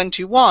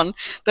 1421,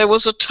 there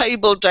was a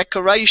table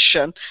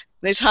decoration.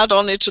 And it had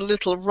on it a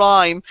little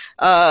rhyme,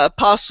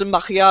 par ce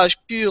mariage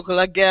pur,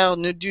 la guerre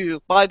ne dure.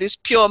 By this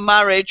pure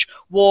marriage,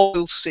 war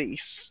will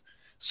cease.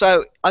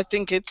 So I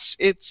think it's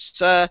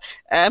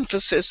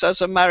emphasis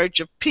as a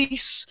marriage of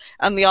peace,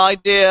 and the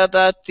idea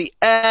that the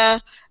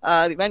heir,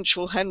 the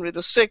eventual Henry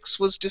VI,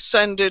 was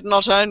descended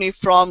not only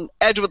from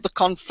Edward the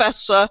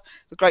Confessor,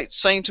 the great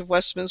saint of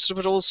Westminster,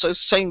 but also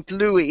Saint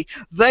Louis.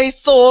 They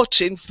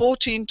thought in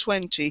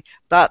 1420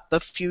 that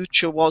the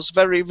future was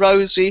very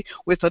rosy,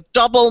 with a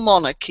double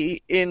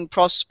monarchy in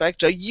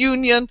prospect, a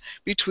union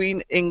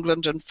between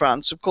England and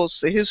France. Of course,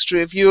 the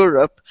history of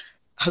Europe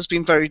has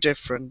been very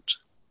different.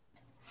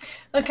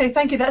 Okay,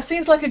 thank you. That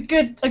seems like a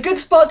good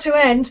spot to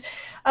end.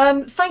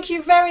 Thank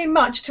you very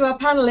much to our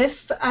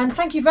panelists, and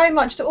thank you very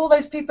much to all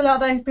those people out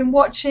there who've been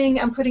watching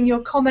and putting your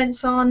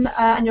comments on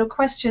and your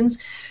questions.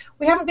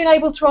 We haven't been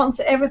able to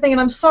answer everything,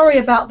 and I'm sorry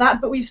about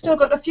that, but we've still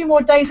got a few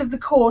more days of the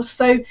course,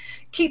 so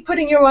keep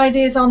putting your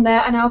ideas on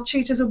there, and our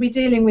tutors will be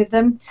dealing with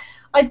them.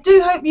 I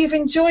do hope you've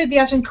enjoyed the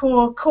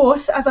Agincourt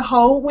course as a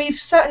whole. We've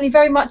certainly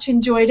very much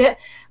enjoyed it,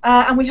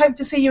 and we hope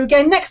to see you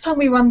again next time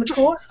we run the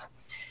course.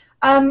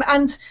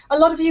 And a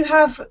lot of you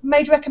have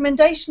made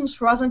recommendations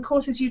for us on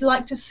courses you'd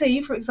like to see,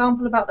 for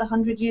example, about the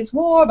 100 Years'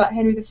 War, about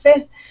Henry V.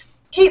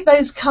 Keep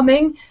those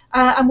coming,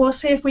 and we'll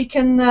see if we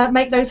can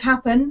make those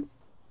happen.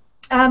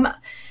 And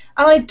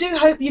I do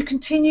hope you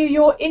continue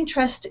your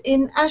interest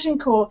in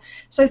Agincourt.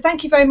 So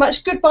thank you very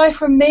much. Goodbye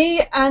from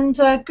me, and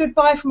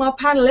goodbye from our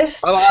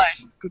panelists.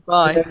 Bye-bye.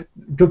 Goodbye.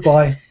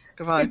 Goodbye.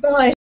 Goodbye.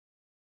 Goodbye.